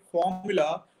straitjacket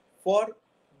formula for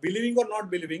believing or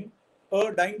not believing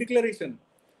a dying declaration.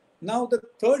 Now, the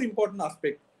third important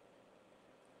aspect,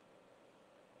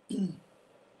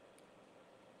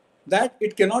 that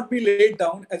it cannot be laid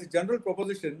down as a general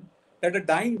proposition that a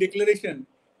dying declaration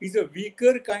is a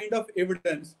weaker kind of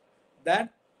evidence than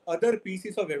other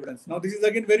pieces of evidence. Now, this is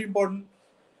again very important.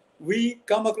 We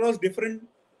come across different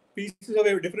pieces of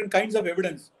different kinds of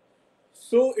evidence.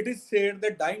 So it is said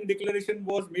that dying declaration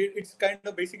was made, it's kind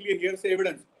of basically a hearsay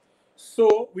evidence.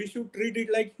 So we should treat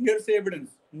it like hearsay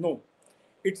evidence. No.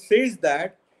 It says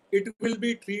that it will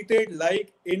be treated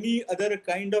like any other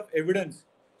kind of evidence.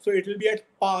 So it will be at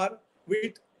par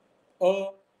with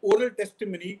a oral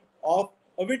testimony of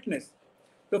a witness.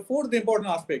 The fourth important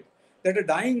aspect, that a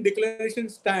dying declaration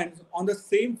stands on the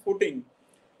same footing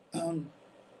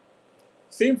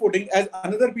as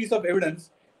another piece of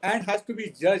evidence and has to be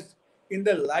judged in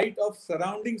the light of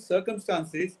surrounding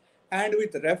circumstances and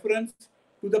with reference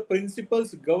to the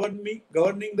principles governing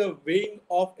the weighing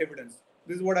of evidence.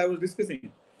 This is what I was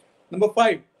discussing. Number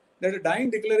 5, that a dying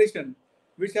declaration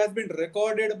which has been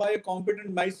recorded by a competent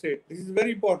magistrate. This is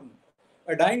very important.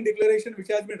 A dying declaration which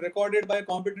has been recorded by a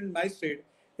competent magistrate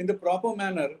in the proper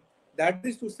manner, that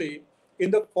is to say,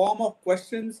 in the form of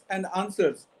questions and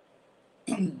answers,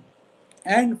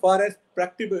 and far as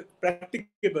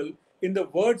practicable in the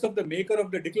words of the maker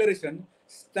of the declaration,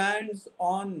 stands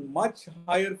on much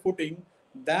higher footing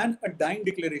than a dying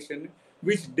declaration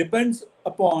which depends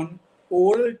upon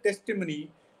oral testimony,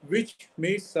 which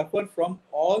may suffer from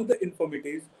all the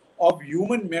infirmities of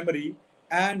human memory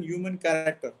and human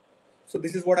character. So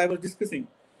this is what I was discussing.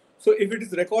 So if it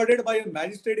is recorded by a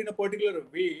magistrate in a particular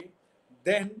way,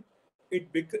 then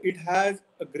it has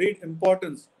a great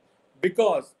importance,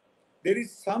 because there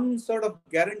is some sort of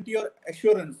guarantee or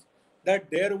assurance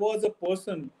that there was a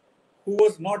person who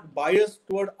was not biased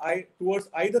towards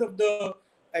either of the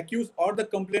accused or the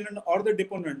complainant or the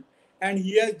deponent, and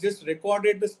he has just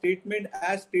recorded the statement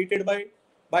as stated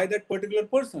by that particular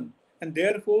person, and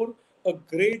therefore a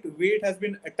great weight has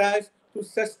been attached to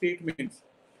such statements.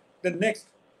 The next,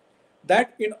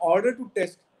 that in order to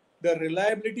test the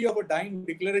reliability of a dying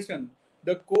declaration,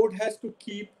 the court has to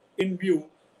keep in view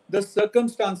the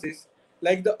circumstances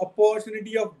like the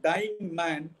opportunity of dying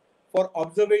man for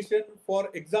observation. For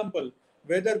example,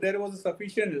 whether there was a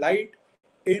sufficient light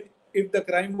in if the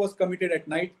crime was committed at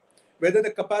night, whether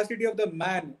the capacity of the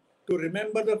man to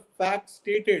remember the facts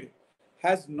stated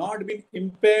has not been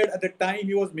impaired at the time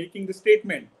he was making the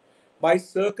statement by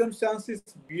circumstances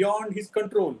beyond his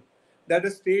control, that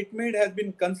the statement has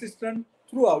been consistent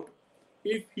throughout.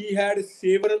 If he had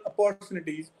several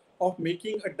opportunities of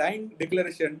making a dying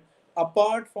declaration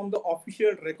apart from the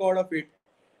official record of it,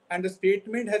 and the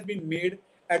statement has been made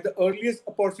at the earliest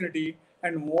opportunity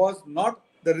and was not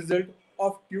the result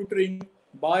of tutoring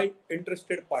by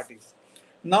interested parties.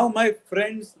 Now, my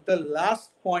friends, the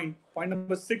last point, point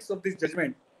number 6 of this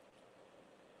judgment,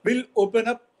 will open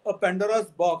up a Pandora's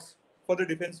box for the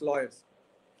defense lawyers.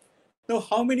 Now,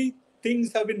 how many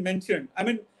things have been mentioned? I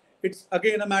mean, it's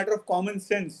again a matter of common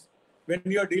sense. When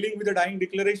you are dealing with a dying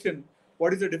declaration,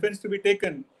 what is the defense to be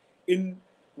taken? In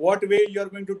what way you are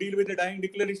going to deal with the dying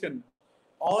declaration?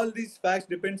 All these facts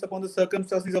depends upon the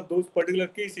circumstances of those particular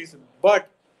cases.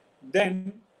 But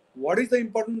then, what is the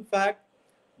important fact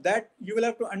that you will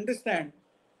have to understand?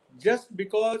 Just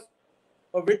because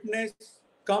a witness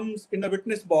comes in a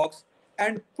witness box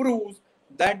and proves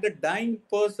that the dying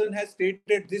person has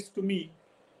stated this to me,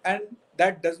 and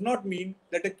that does not mean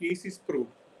that a case is proved.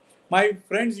 My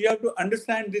friends, you have to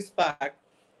understand this fact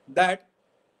that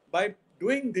by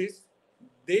doing this,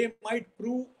 they might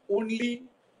prove only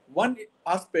one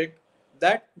aspect,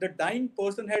 that the dying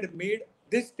person had made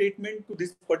this statement to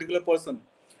this particular person.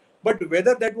 But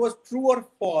whether that was true or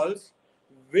false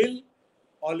will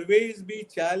always be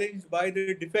challenged by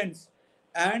the defense,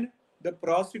 and the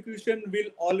prosecution will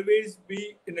always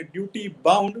be in a duty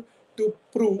bound to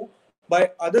prove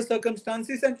by other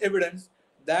circumstances and evidence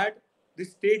that the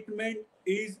statement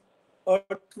is a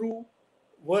true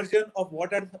version of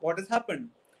what has happened,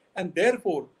 and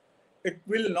therefore it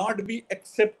will not be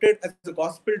accepted as a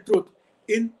gospel truth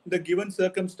in the given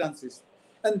circumstances.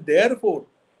 And therefore,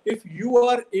 if you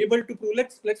are able to prove,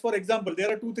 let's for example,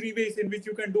 there are 2-3 ways in which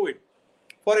you can do it.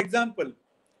 For example,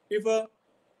 if a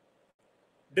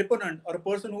deponent or a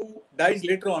person who dies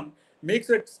later on makes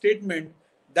a statement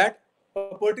that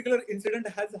a particular incident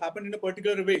has happened in a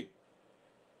particular way,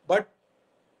 but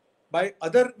by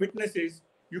other witnesses,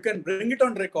 you can bring it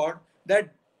on record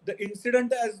that the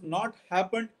incident has not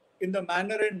happened in the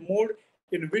manner and mode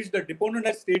in which the deponent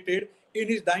has stated in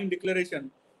his dying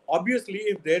declaration. Obviously,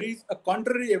 if there is a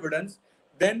contrary evidence,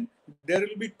 then there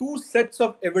will be 2 sets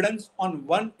of evidence on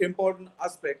one important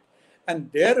aspect,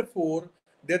 and therefore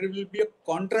there will be a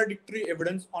contradictory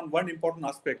evidence on one important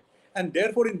aspect, and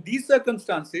therefore in these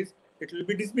circumstances it will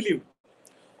be disbelieved.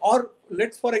 Or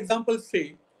let's for example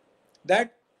say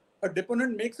that a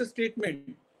deponent makes a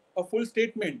statement, a full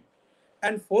statement,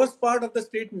 and first part of the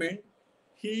statement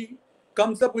he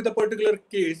comes up with a particular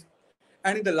case,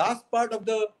 and in the last part of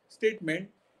the statement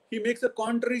he makes a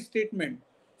contrary statement.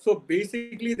 So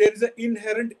basically there is an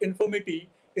inherent infirmity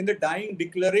in the dying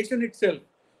declaration itself.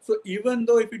 So even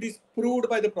though if it is proved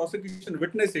by the prosecution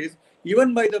witnesses,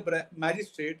 even by the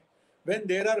magistrate, when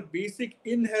there are basic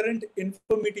inherent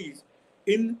infirmities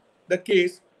in the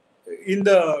case, in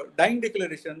the dying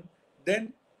declaration,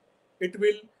 then it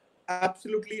will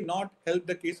absolutely not help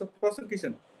the case of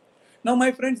prosecution. Now,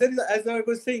 my friends, there is, as I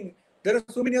was saying, there are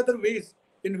so many other ways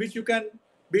in which you can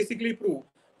basically prove.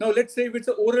 Now, let's say if it's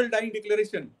an oral dying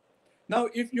declaration. Now,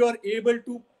 if you are able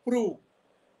to prove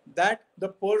that the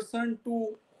person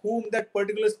to whom that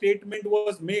particular statement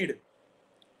was made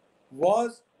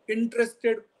was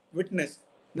interested witness,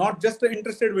 not just an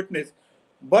interested witness,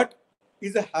 but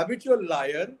is a habitual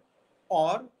liar,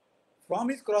 or from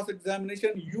his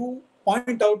cross-examination, you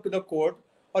point out to the court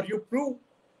or you prove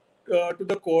to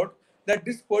the court that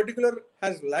this particular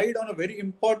has lied on a very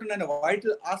important and a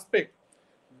vital aspect,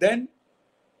 then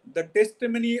the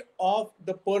testimony of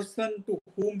the person to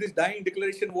whom this dying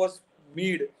declaration was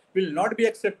made will not be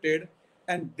accepted,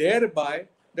 and thereby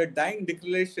the dying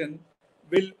declaration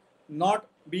will not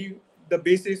be the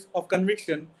basis of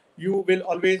conviction. You will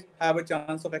always have a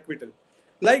chance of acquittal.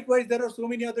 Likewise, there are so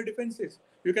many other defenses.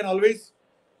 You can always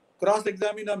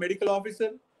cross-examine a medical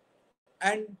officer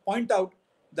and point out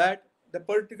that the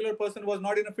particular person was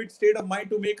not in a fit state of mind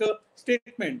to make a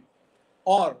statement.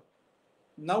 Or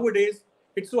nowadays,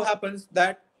 it so happens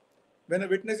that when a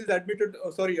witness is admitted,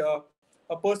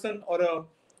 a person or a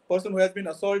person who has been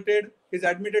assaulted is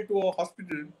admitted to a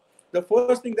hospital, the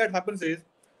first thing that happens is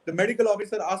the medical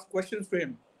officer asks questions to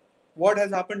him. What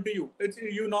has happened to you?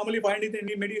 You normally find it in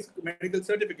any medical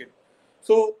certificate.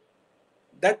 So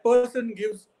that person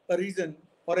gives a reason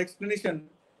or explanation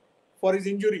for his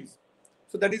injuries.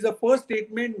 So that is the first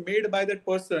statement made by that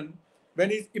person when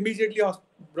he's immediately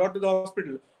brought to the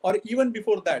hospital, or even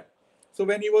before that. So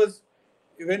when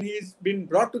he's been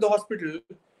brought to the hospital,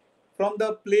 from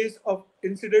the place of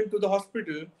incident to the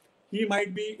hospital, he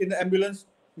might be in the ambulance,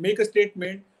 make a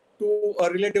statement to a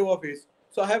relative of his.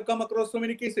 So I have come across so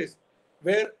many cases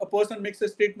where a person makes a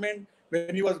statement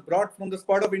when he was brought from the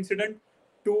spot of incident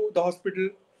to the hospital.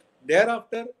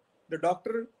 Thereafter, the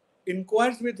doctor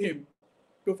inquires with him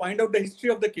to find out the history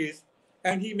of the case,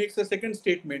 and he makes a second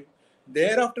statement.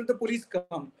 Thereafter, the police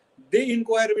come, they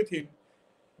inquire with him,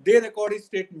 they record his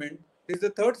statement. This is the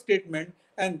third statement,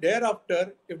 and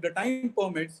thereafter, if the time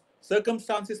permits,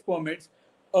 circumstances permits,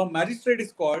 a magistrate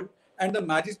is called, and the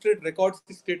magistrate records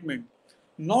his statement.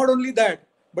 Not only that,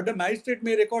 but the magistrate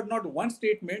may record not one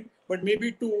statement, but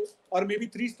maybe two or maybe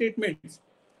three statements.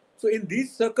 So in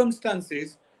these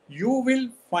circumstances, you will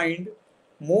find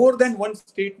more than one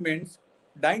statements,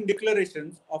 dying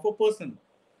declarations of a person.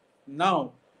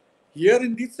 Now, here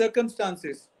in these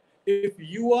circumstances, if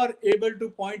you are able to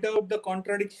point out the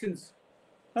contradictions,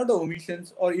 not the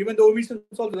omissions, or even the omissions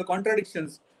also, the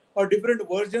contradictions, or different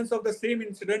versions of the same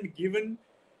incident given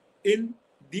in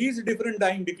these different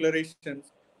dying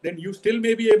declarations, then you still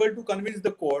may be able to convince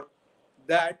the court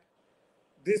that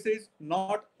this is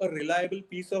not a reliable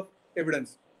piece of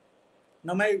evidence.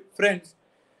 Now, my friends,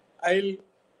 I'll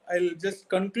just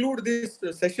conclude this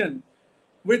session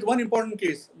with one important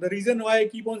case. The reason why I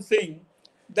keep on saying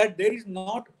that there is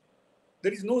no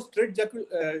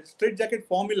straitjacket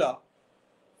formula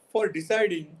for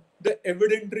deciding the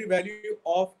evidentiary value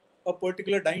of a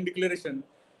particular dying declaration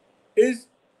is,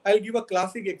 I'll give a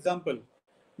classic example.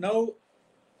 Now,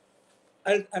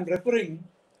 I'm referring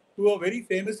to a very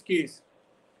famous case,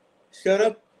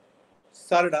 Sharad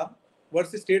Sarda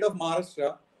versus State of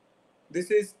Maharashtra. This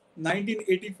is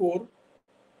 1984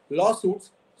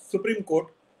 lawsuits, Supreme Court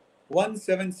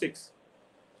 176.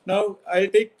 Now,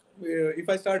 if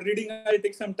I start reading, I'll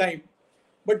take some time.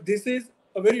 But this is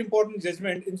a very important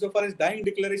judgment insofar as dying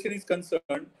declaration is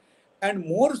concerned. And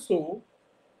more so,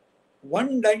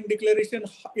 one dying declaration,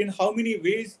 in how many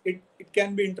ways it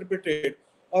can be interpreted,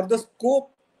 or the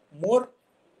scope, more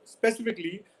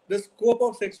specifically, the scope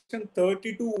of section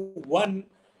 32(1)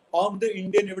 of the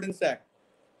Indian Evidence Act.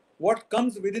 What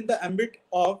comes within the ambit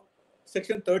of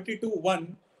section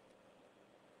 32(1),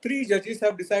 three judges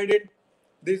have decided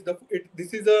this.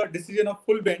 This is a decision of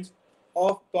full bench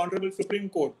of the Honorable Supreme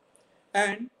Court,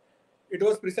 and it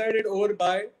was presided over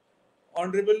by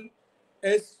Honorable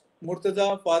S.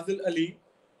 Murtaza Fazil Ali,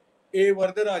 A.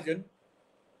 Vardarajan,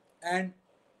 and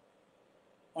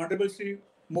Honorable Shri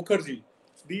Mukherjee.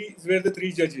 These were the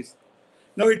three judges.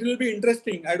 Now, it will be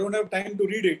interesting. I don't have time to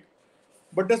read it,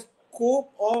 but the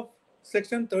scope of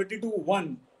section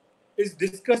 32(1) is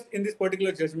discussed in this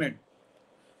particular judgment.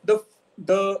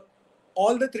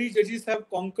 All the three judges have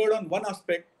concurred on one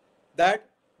aspect, that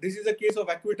this is a case of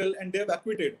acquittal, and they have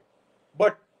acquitted.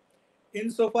 But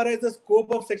insofar as the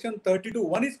scope of section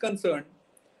 32(1) is concerned,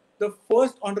 the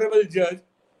first honorable judge,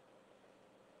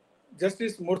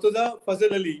 Justice Murtaza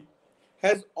Fazil Ali,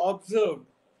 has observed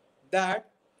that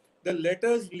the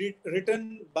letters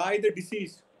written by the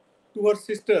deceased to her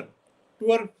sister,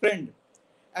 to her friend,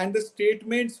 and the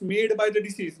statements made by the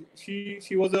deceased.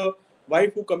 She was a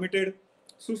wife who committed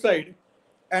suicide,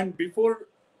 and before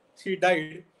she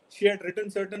died, she had written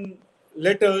certain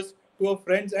letters to her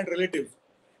friends and relatives,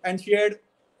 and she had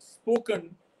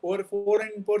spoken over phone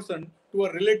in person to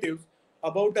her relatives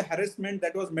about the harassment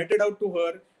that was meted out to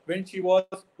her when she was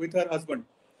with her husband.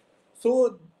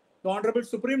 So the Honorable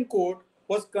Supreme Court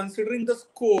was considering the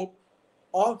scope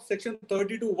of section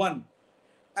 32(1),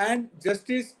 and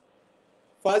Justice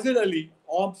Fazil Ali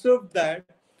observed that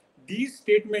these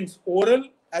statements, oral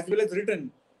as well as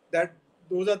written, that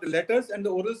those are the letters and the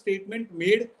oral statement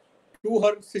made to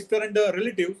her sister and the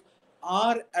relatives,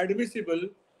 are admissible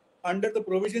under the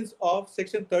provisions of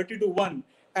section 32(1).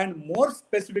 And more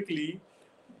specifically,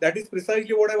 that is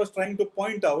precisely what I was trying to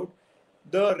point out.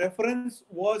 The reference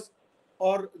was,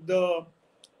 or the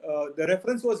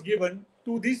reference was given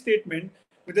to this statement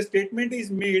which the statement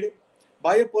is made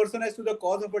by a person as to the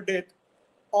cause of a death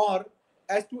or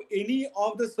as to any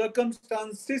of the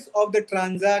circumstances of the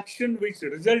transaction which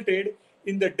resulted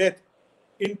in the death,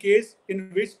 in case in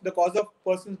which the cause of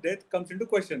person's death comes into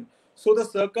question. So the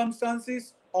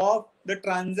circumstances of the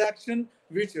transaction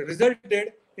which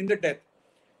resulted in the death.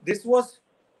 This was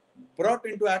brought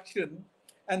into action,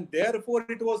 and therefore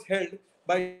it was held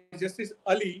by Justice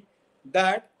Ali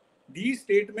that these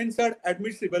statements are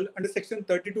admissible under section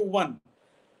 32(1).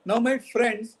 Now, my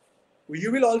friends,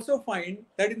 you will also find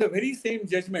that in the very same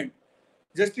judgment,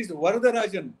 Justice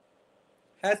Varadarajan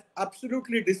has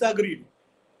absolutely disagreed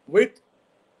with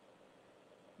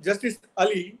Justice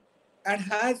Ali and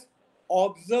has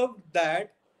observed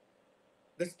that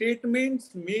the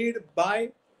statements made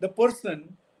by the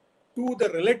person to the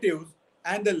relatives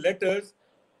and the letters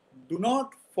do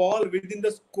not fall within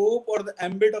the scope or the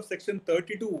ambit of section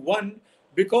 32(1)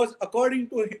 because according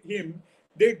to him,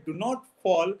 they do not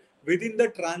fall within the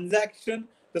transaction,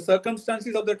 the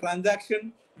circumstances of the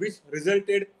transaction which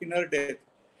resulted in her death.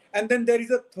 And then there is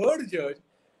a third judge,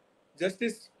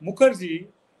 Justice Mukherjee,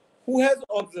 who has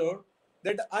observed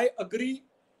that I agree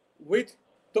with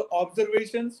the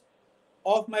observations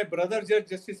of my brother Judge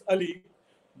Justice Ali,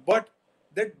 but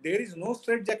that there is no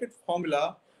straitjacket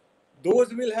formula.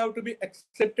 Those will have to be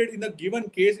accepted in the given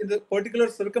case, in the particular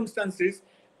circumstances.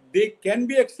 They can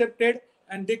be accepted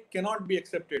and they cannot be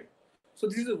accepted. So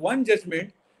this is one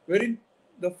judgment wherein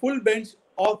the full bench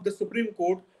of the Supreme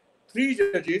Court, 3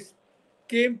 judges,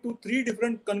 came to 3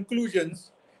 different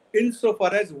conclusions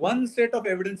insofar as one set of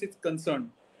evidence is concerned.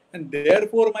 And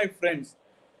therefore, my friends,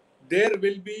 there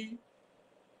will be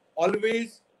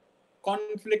always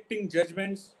conflicting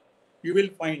judgments you will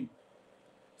find.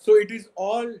 So it is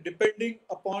all depending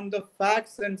upon the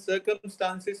facts and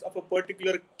circumstances of a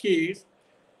particular case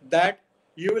that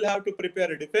you will have to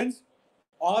prepare a defense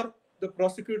or the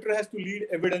prosecutor has to lead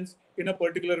evidence in a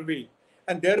particular way.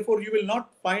 And therefore, you will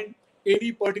not find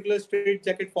any particular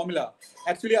straitjacket formula.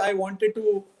 Actually, I wanted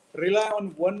to rely on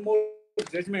one more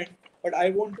judgment, but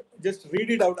I won't just read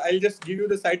it out. I'll just give you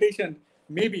the citation,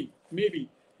 maybe,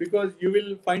 because you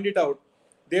will find it out.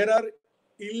 There are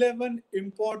 11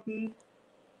 important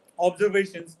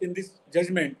observations in this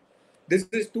judgment. This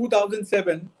is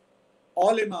 2007,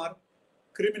 All MR,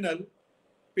 Criminal,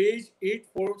 page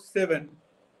 847.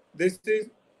 This is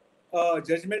a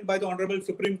judgment by the Honorable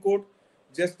Supreme Court,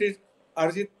 Justice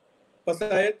Arjit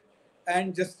Pasayat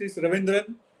and Justice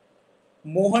Ravindran,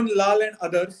 Mohan Lal and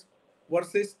others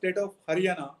versus State of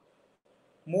Haryana.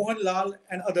 Mohan Lal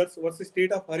and others versus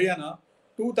State of Haryana,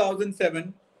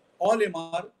 2007, All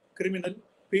MR, Criminal,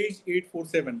 page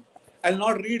 847. I'll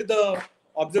not read the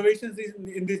observations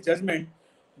in this judgment,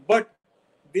 but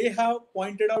they have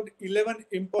pointed out 11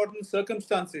 important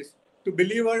circumstances to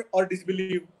believe or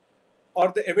disbelieve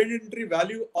or the evidentiary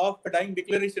value of a dying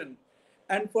declaration.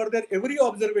 And for their every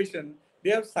observation, they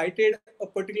have cited a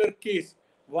particular case,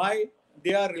 why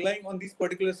they are relying on these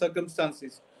particular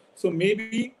circumstances. So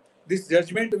maybe this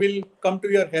judgment will come to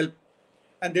your help.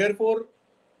 And therefore,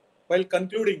 while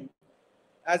concluding,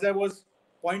 as I was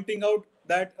pointing out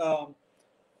that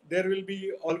there will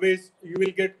be always, you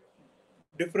will get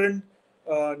different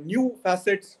new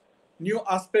facets, new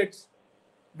aspects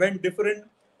when different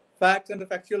facts and the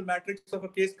factual matrix of a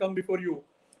case come before you.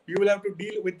 You will have to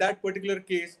deal with that particular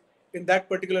case in that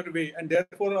particular way. And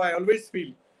therefore, I always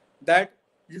feel that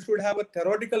you should have a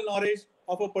theoretical knowledge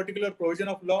of a particular provision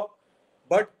of law,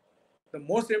 but the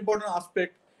most important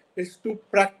aspect is to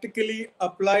practically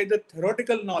apply the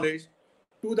theoretical knowledge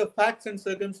to the facts and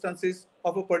circumstances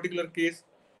of a particular case.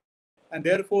 And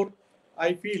therefore,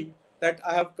 I feel that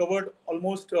I have covered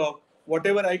almost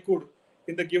whatever I could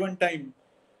in the given time.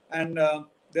 And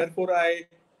therefore, I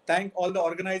thank all the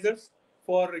organizers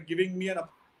for giving me an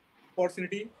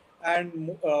opportunity.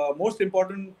 And most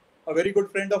important, a very good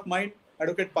friend of mine,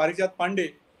 Advocate Parishad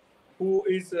Pandey, who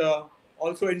is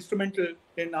also instrumental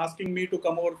in asking me to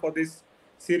come over for this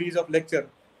series of lecture.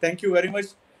 Thank you very much.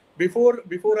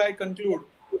 Before I conclude,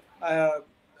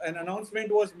 an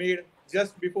announcement was made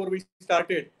just before we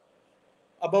started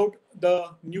about the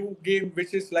new game,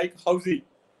 which is like Housey.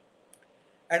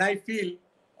 And I feel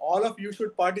all of you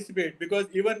should participate, because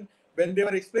even when they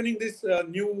were explaining this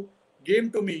new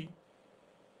game to me,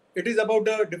 it is about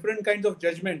the different kinds of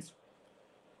judgments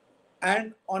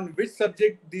and on which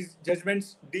subject these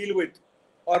judgments deal with,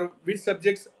 or which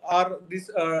subjects are these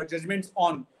judgments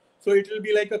on. So it will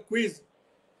be like a quiz.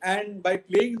 And by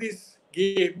playing this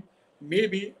game,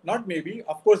 maybe, not maybe,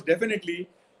 of course, definitely,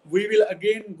 we will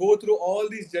again go through all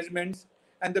these judgments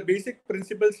and the basic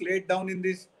principles laid down in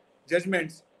these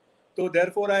judgments. So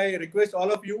therefore, I request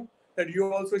all of you that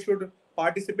you also should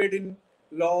participate in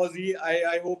laws.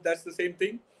 I hope that's the same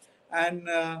thing. And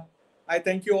I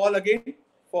thank you all again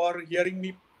for hearing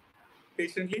me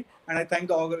patiently. And I thank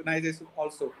the organizers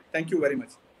also. Thank you very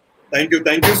much. Thank you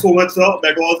so much, sir.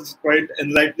 That was quite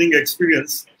enlightening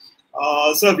experience.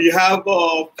 Sir, we have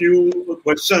a few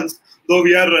questions, though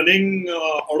we are running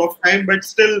out of time, but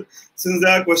still, since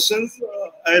there are questions,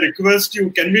 I request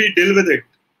you, can we deal with it?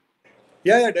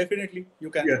 Yeah, definitely. You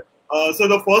can. Yeah. So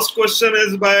the first question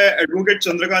is by Advocate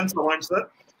Chandrakant Savant, sir.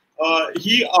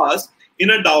 He asked,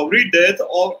 in a dowry death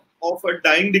of a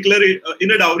dying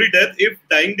in a dowry death, if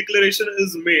dying declaration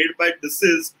is made by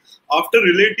deceased after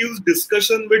relatives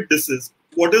discussion with deceased,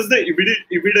 what is the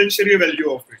evidentiary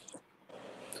value of it?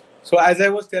 So as I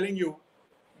was telling you,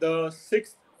 the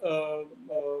sixth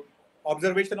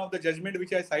observation of the judgment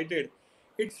which I cited,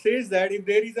 it says that if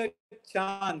there is a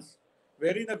chance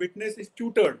wherein a witness is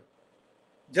tutored,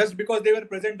 just because they were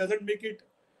present doesn't make it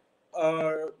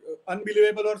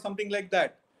unbelievable or something like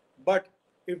that. But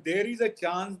if there is a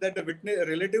chance that the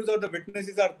relatives or the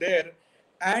witnesses are there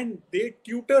and they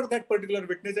tutor that particular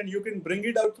witness, and you can bring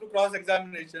it out through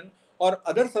cross-examination or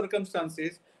other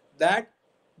circumstances that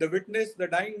the witness, the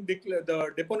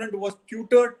deponent was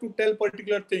tutored to tell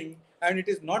particular thing and it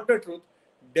is not the truth,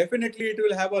 definitely it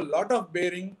will have a lot of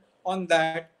bearing on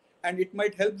that, and it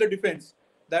might help the defense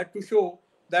that to show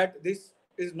that this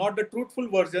is not the truthful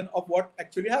version of what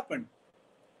actually happened.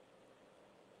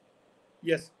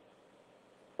 Yes.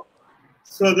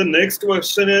 So the next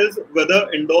question is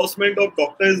whether endorsement of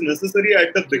doctor is necessary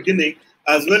at the beginning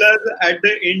as well as at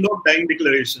the end of dying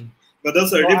declaration. Whether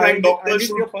certifying doctor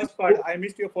should... I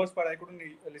missed your first part. I couldn't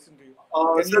listen to you.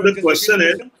 So the question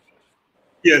is,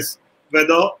 yes,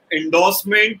 whether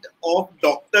endorsement of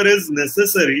doctor is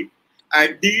necessary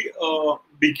at the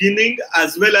beginning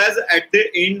as well as at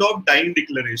the end of dying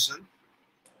declaration.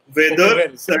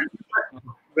 Whether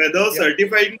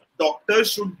certifying doctor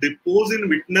should depose in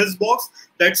witness box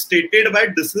that's stated by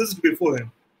deceased before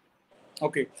him.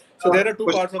 Okay, so there are two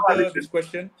parts of this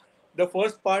question. The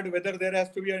first part, whether there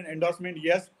has to be an endorsement,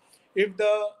 yes. If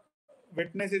the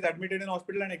witness is admitted in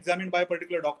hospital and examined by a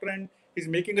particular doctor and is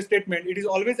making a statement, it is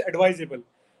always advisable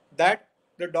that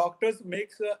the doctors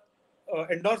makes a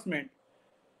endorsement,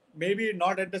 maybe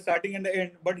not at the starting and the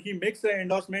end, but he makes an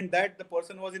endorsement that the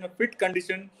person was in a fit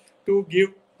condition to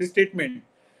give the statement.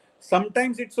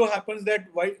 Sometimes it so happens that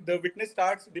while the witness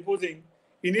starts deposing,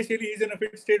 initially he is in a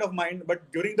fit state of mind,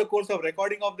 but during the course of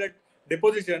recording of that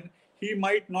deposition, he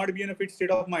might not be in a fit state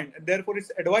of mind. And therefore,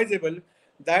 it's advisable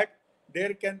that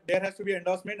there has to be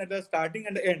endorsement at the starting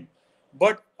and the end.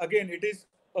 But again, it is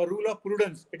a rule of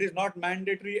prudence. It is not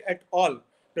mandatory at all.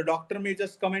 The doctor may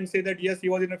just come and say that, yes, he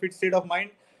was in a fit state of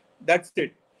mind. That's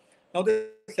it. Now, the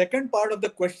second part of the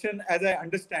question, as I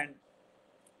understand,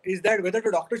 is that whether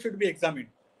the doctor should be examined.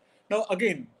 Now,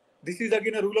 again, this is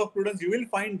again a rule of prudence. You will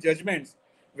find judgments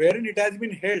wherein it has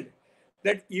been held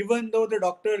that even though the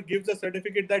doctor gives a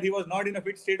certificate that he was not in a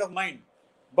fit state of mind,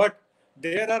 but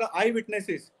there are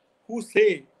eyewitnesses who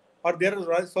say, or there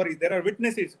are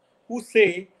witnesses who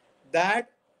say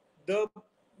that the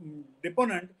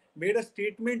deponent made a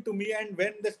statement to me, and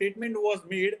when the statement was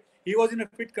made, he was in a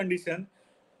fit condition.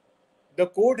 The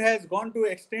court has gone to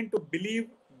extent to believe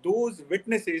those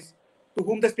witnesses to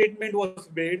whom the statement was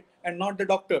made and not the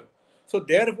doctor. So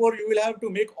therefore, you will have to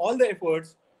make all the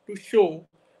efforts to show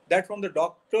that from the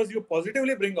doctors you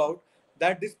positively bring out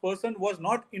that this person was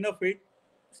not in a fit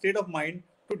state of mind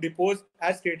to depose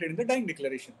as stated in the dying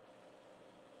declaration.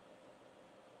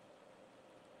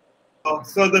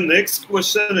 So the next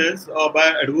question is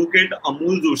by Advocate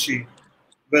Amul Joshi.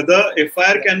 Whether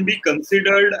FIR can be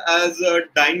considered as a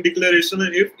dying declaration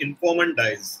if informant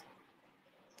dies.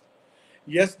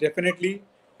 Yes, definitely.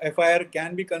 FIR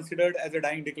can be considered as a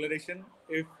dying declaration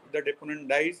if the deponent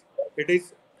dies. It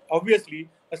is obviously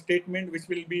a statement which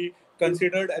will be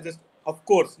considered as a, of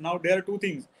course. Now there are two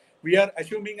things. We are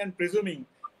assuming and presuming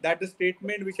that the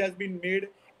statement which has been made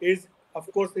is,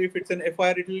 of course, if it's an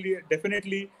FIR, it will be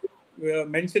definitely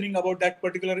mentioning about that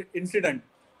particular incident.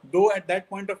 Though at that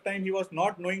point of time he was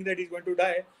not knowing that he's going to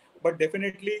die, but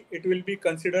definitely it will be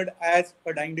considered as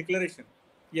a dying declaration.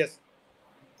 Yes.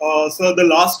 So the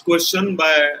last question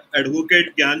by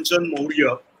Advocate Gyanchan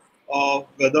Maurya,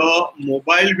 whether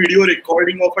mobile video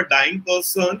recording of a dying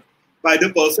person by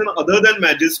the person other than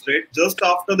magistrate just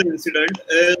after the incident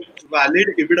is valid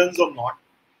evidence or not,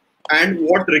 and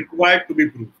what required to be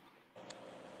proved.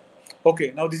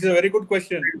 Okay, now this is a very good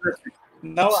question.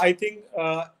 Now I think,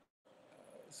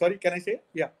 sorry, can I say?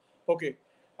 Yeah. Okay.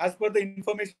 As per the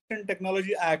Information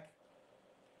Technology Act,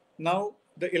 now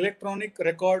the electronic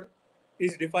record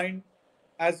is defined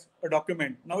as a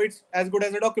document. Now it's as good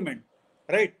as a document,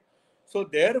 right? So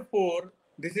therefore,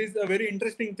 this is a very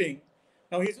interesting thing.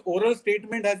 Now his oral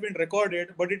statement has been recorded,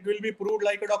 but it will be proved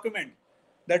like a document.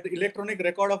 That electronic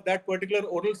record of that particular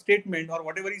oral statement or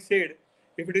whatever he said,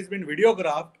 if it has been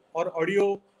videographed or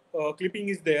audio clipping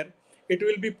is there, it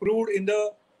will be proved in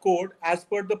the court as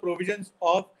per the provisions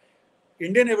of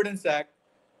Indian Evidence Act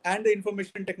and the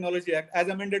Information Technology Act as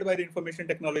amended by the Information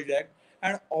Technology Act.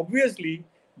 And obviously,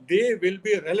 they will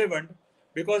be relevant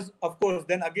because, of course,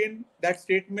 then again, that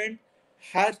statement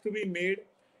has to be made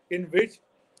in which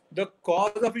the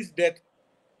cause of his death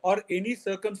or any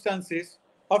circumstances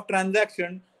of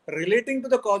transaction relating to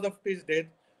the cause of his death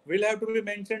will have to be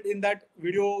mentioned in that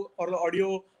video or the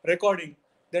audio recording.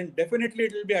 Then definitely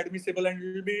it will be admissible and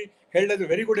it will be held as a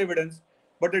very good evidence.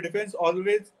 But the defense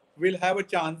always will have a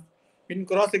chance in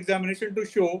cross-examination to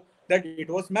show that it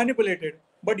was manipulated.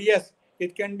 But yes,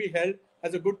 it can be held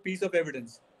as a good piece of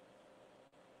evidence.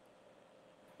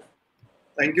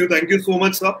 Thank you so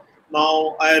much, sir.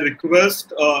 Now I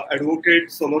request Advocate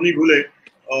Saloni Ghule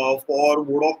for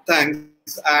vote of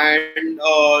thanks, and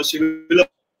she will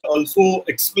also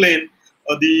explain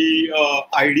the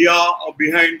idea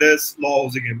behind this law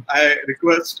housing game. I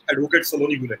request Advocate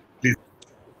Saloni Ghule, please.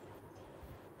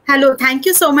 Hello, thank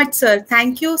you so much, sir.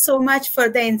 Thank you so much for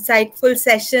the insightful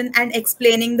session and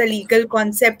explaining the legal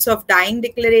concepts of dying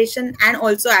declaration and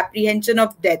also apprehension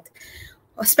of death.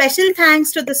 A special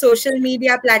thanks to the social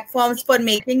media platforms for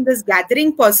making this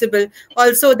gathering possible,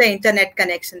 also the internet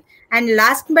connection. And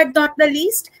last but not the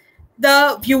least,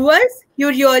 the viewers, you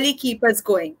really keep us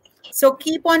going. So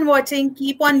keep on watching,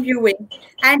 keep on viewing.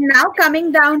 And now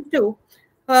coming down to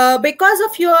because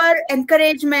of your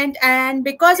encouragement and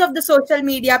because of the social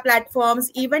media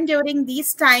platforms, even during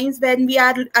these times when we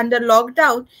are under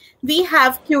lockdown, we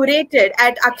have curated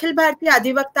at Akhil Bharatiya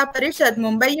Adhivakta Parishad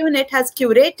Mumbai Unit has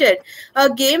curated a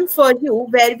game for you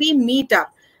where we meet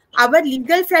up. Our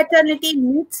legal fraternity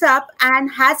meets up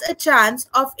and has a chance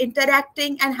of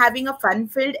interacting and having a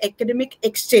fun-filled academic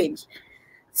exchange.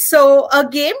 So a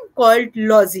game called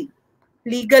LOSI,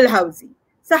 Legal Housing.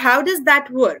 So how does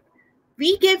that work?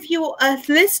 We give you a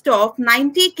list of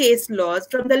 90 case laws.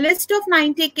 From the list of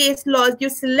 90 case laws, you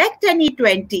select any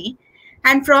 20.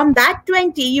 And from that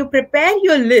 20, you prepare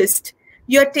your list,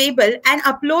 your table, and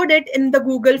upload it in the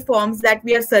Google Forms that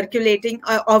we are circulating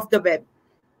off the web.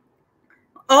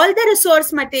 All the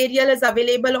resource material is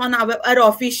available on our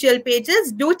official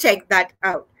pages. Do check that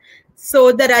out.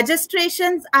 So the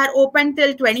registrations are open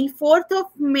till 24th of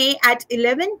May at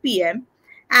 11 p.m.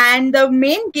 And the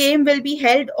main game will be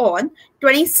held on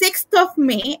 26th of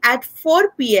May at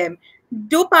 4 p.m.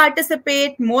 Do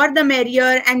participate, more the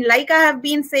merrier. And like I have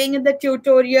been saying in the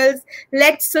tutorials,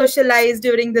 let's socialize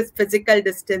during this physical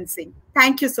distancing.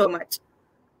 Thank you so much.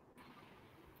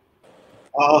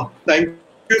 Thank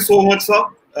you so much, sir.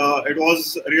 It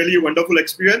was really a wonderful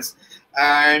experience.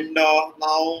 And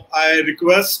now I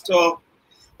request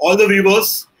all the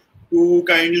viewers to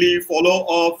kindly follow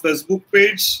our Facebook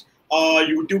page, our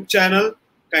YouTube channel.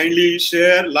 Kindly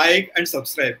share, like, and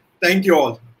subscribe. Thank you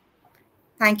all.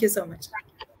 Thank you so much.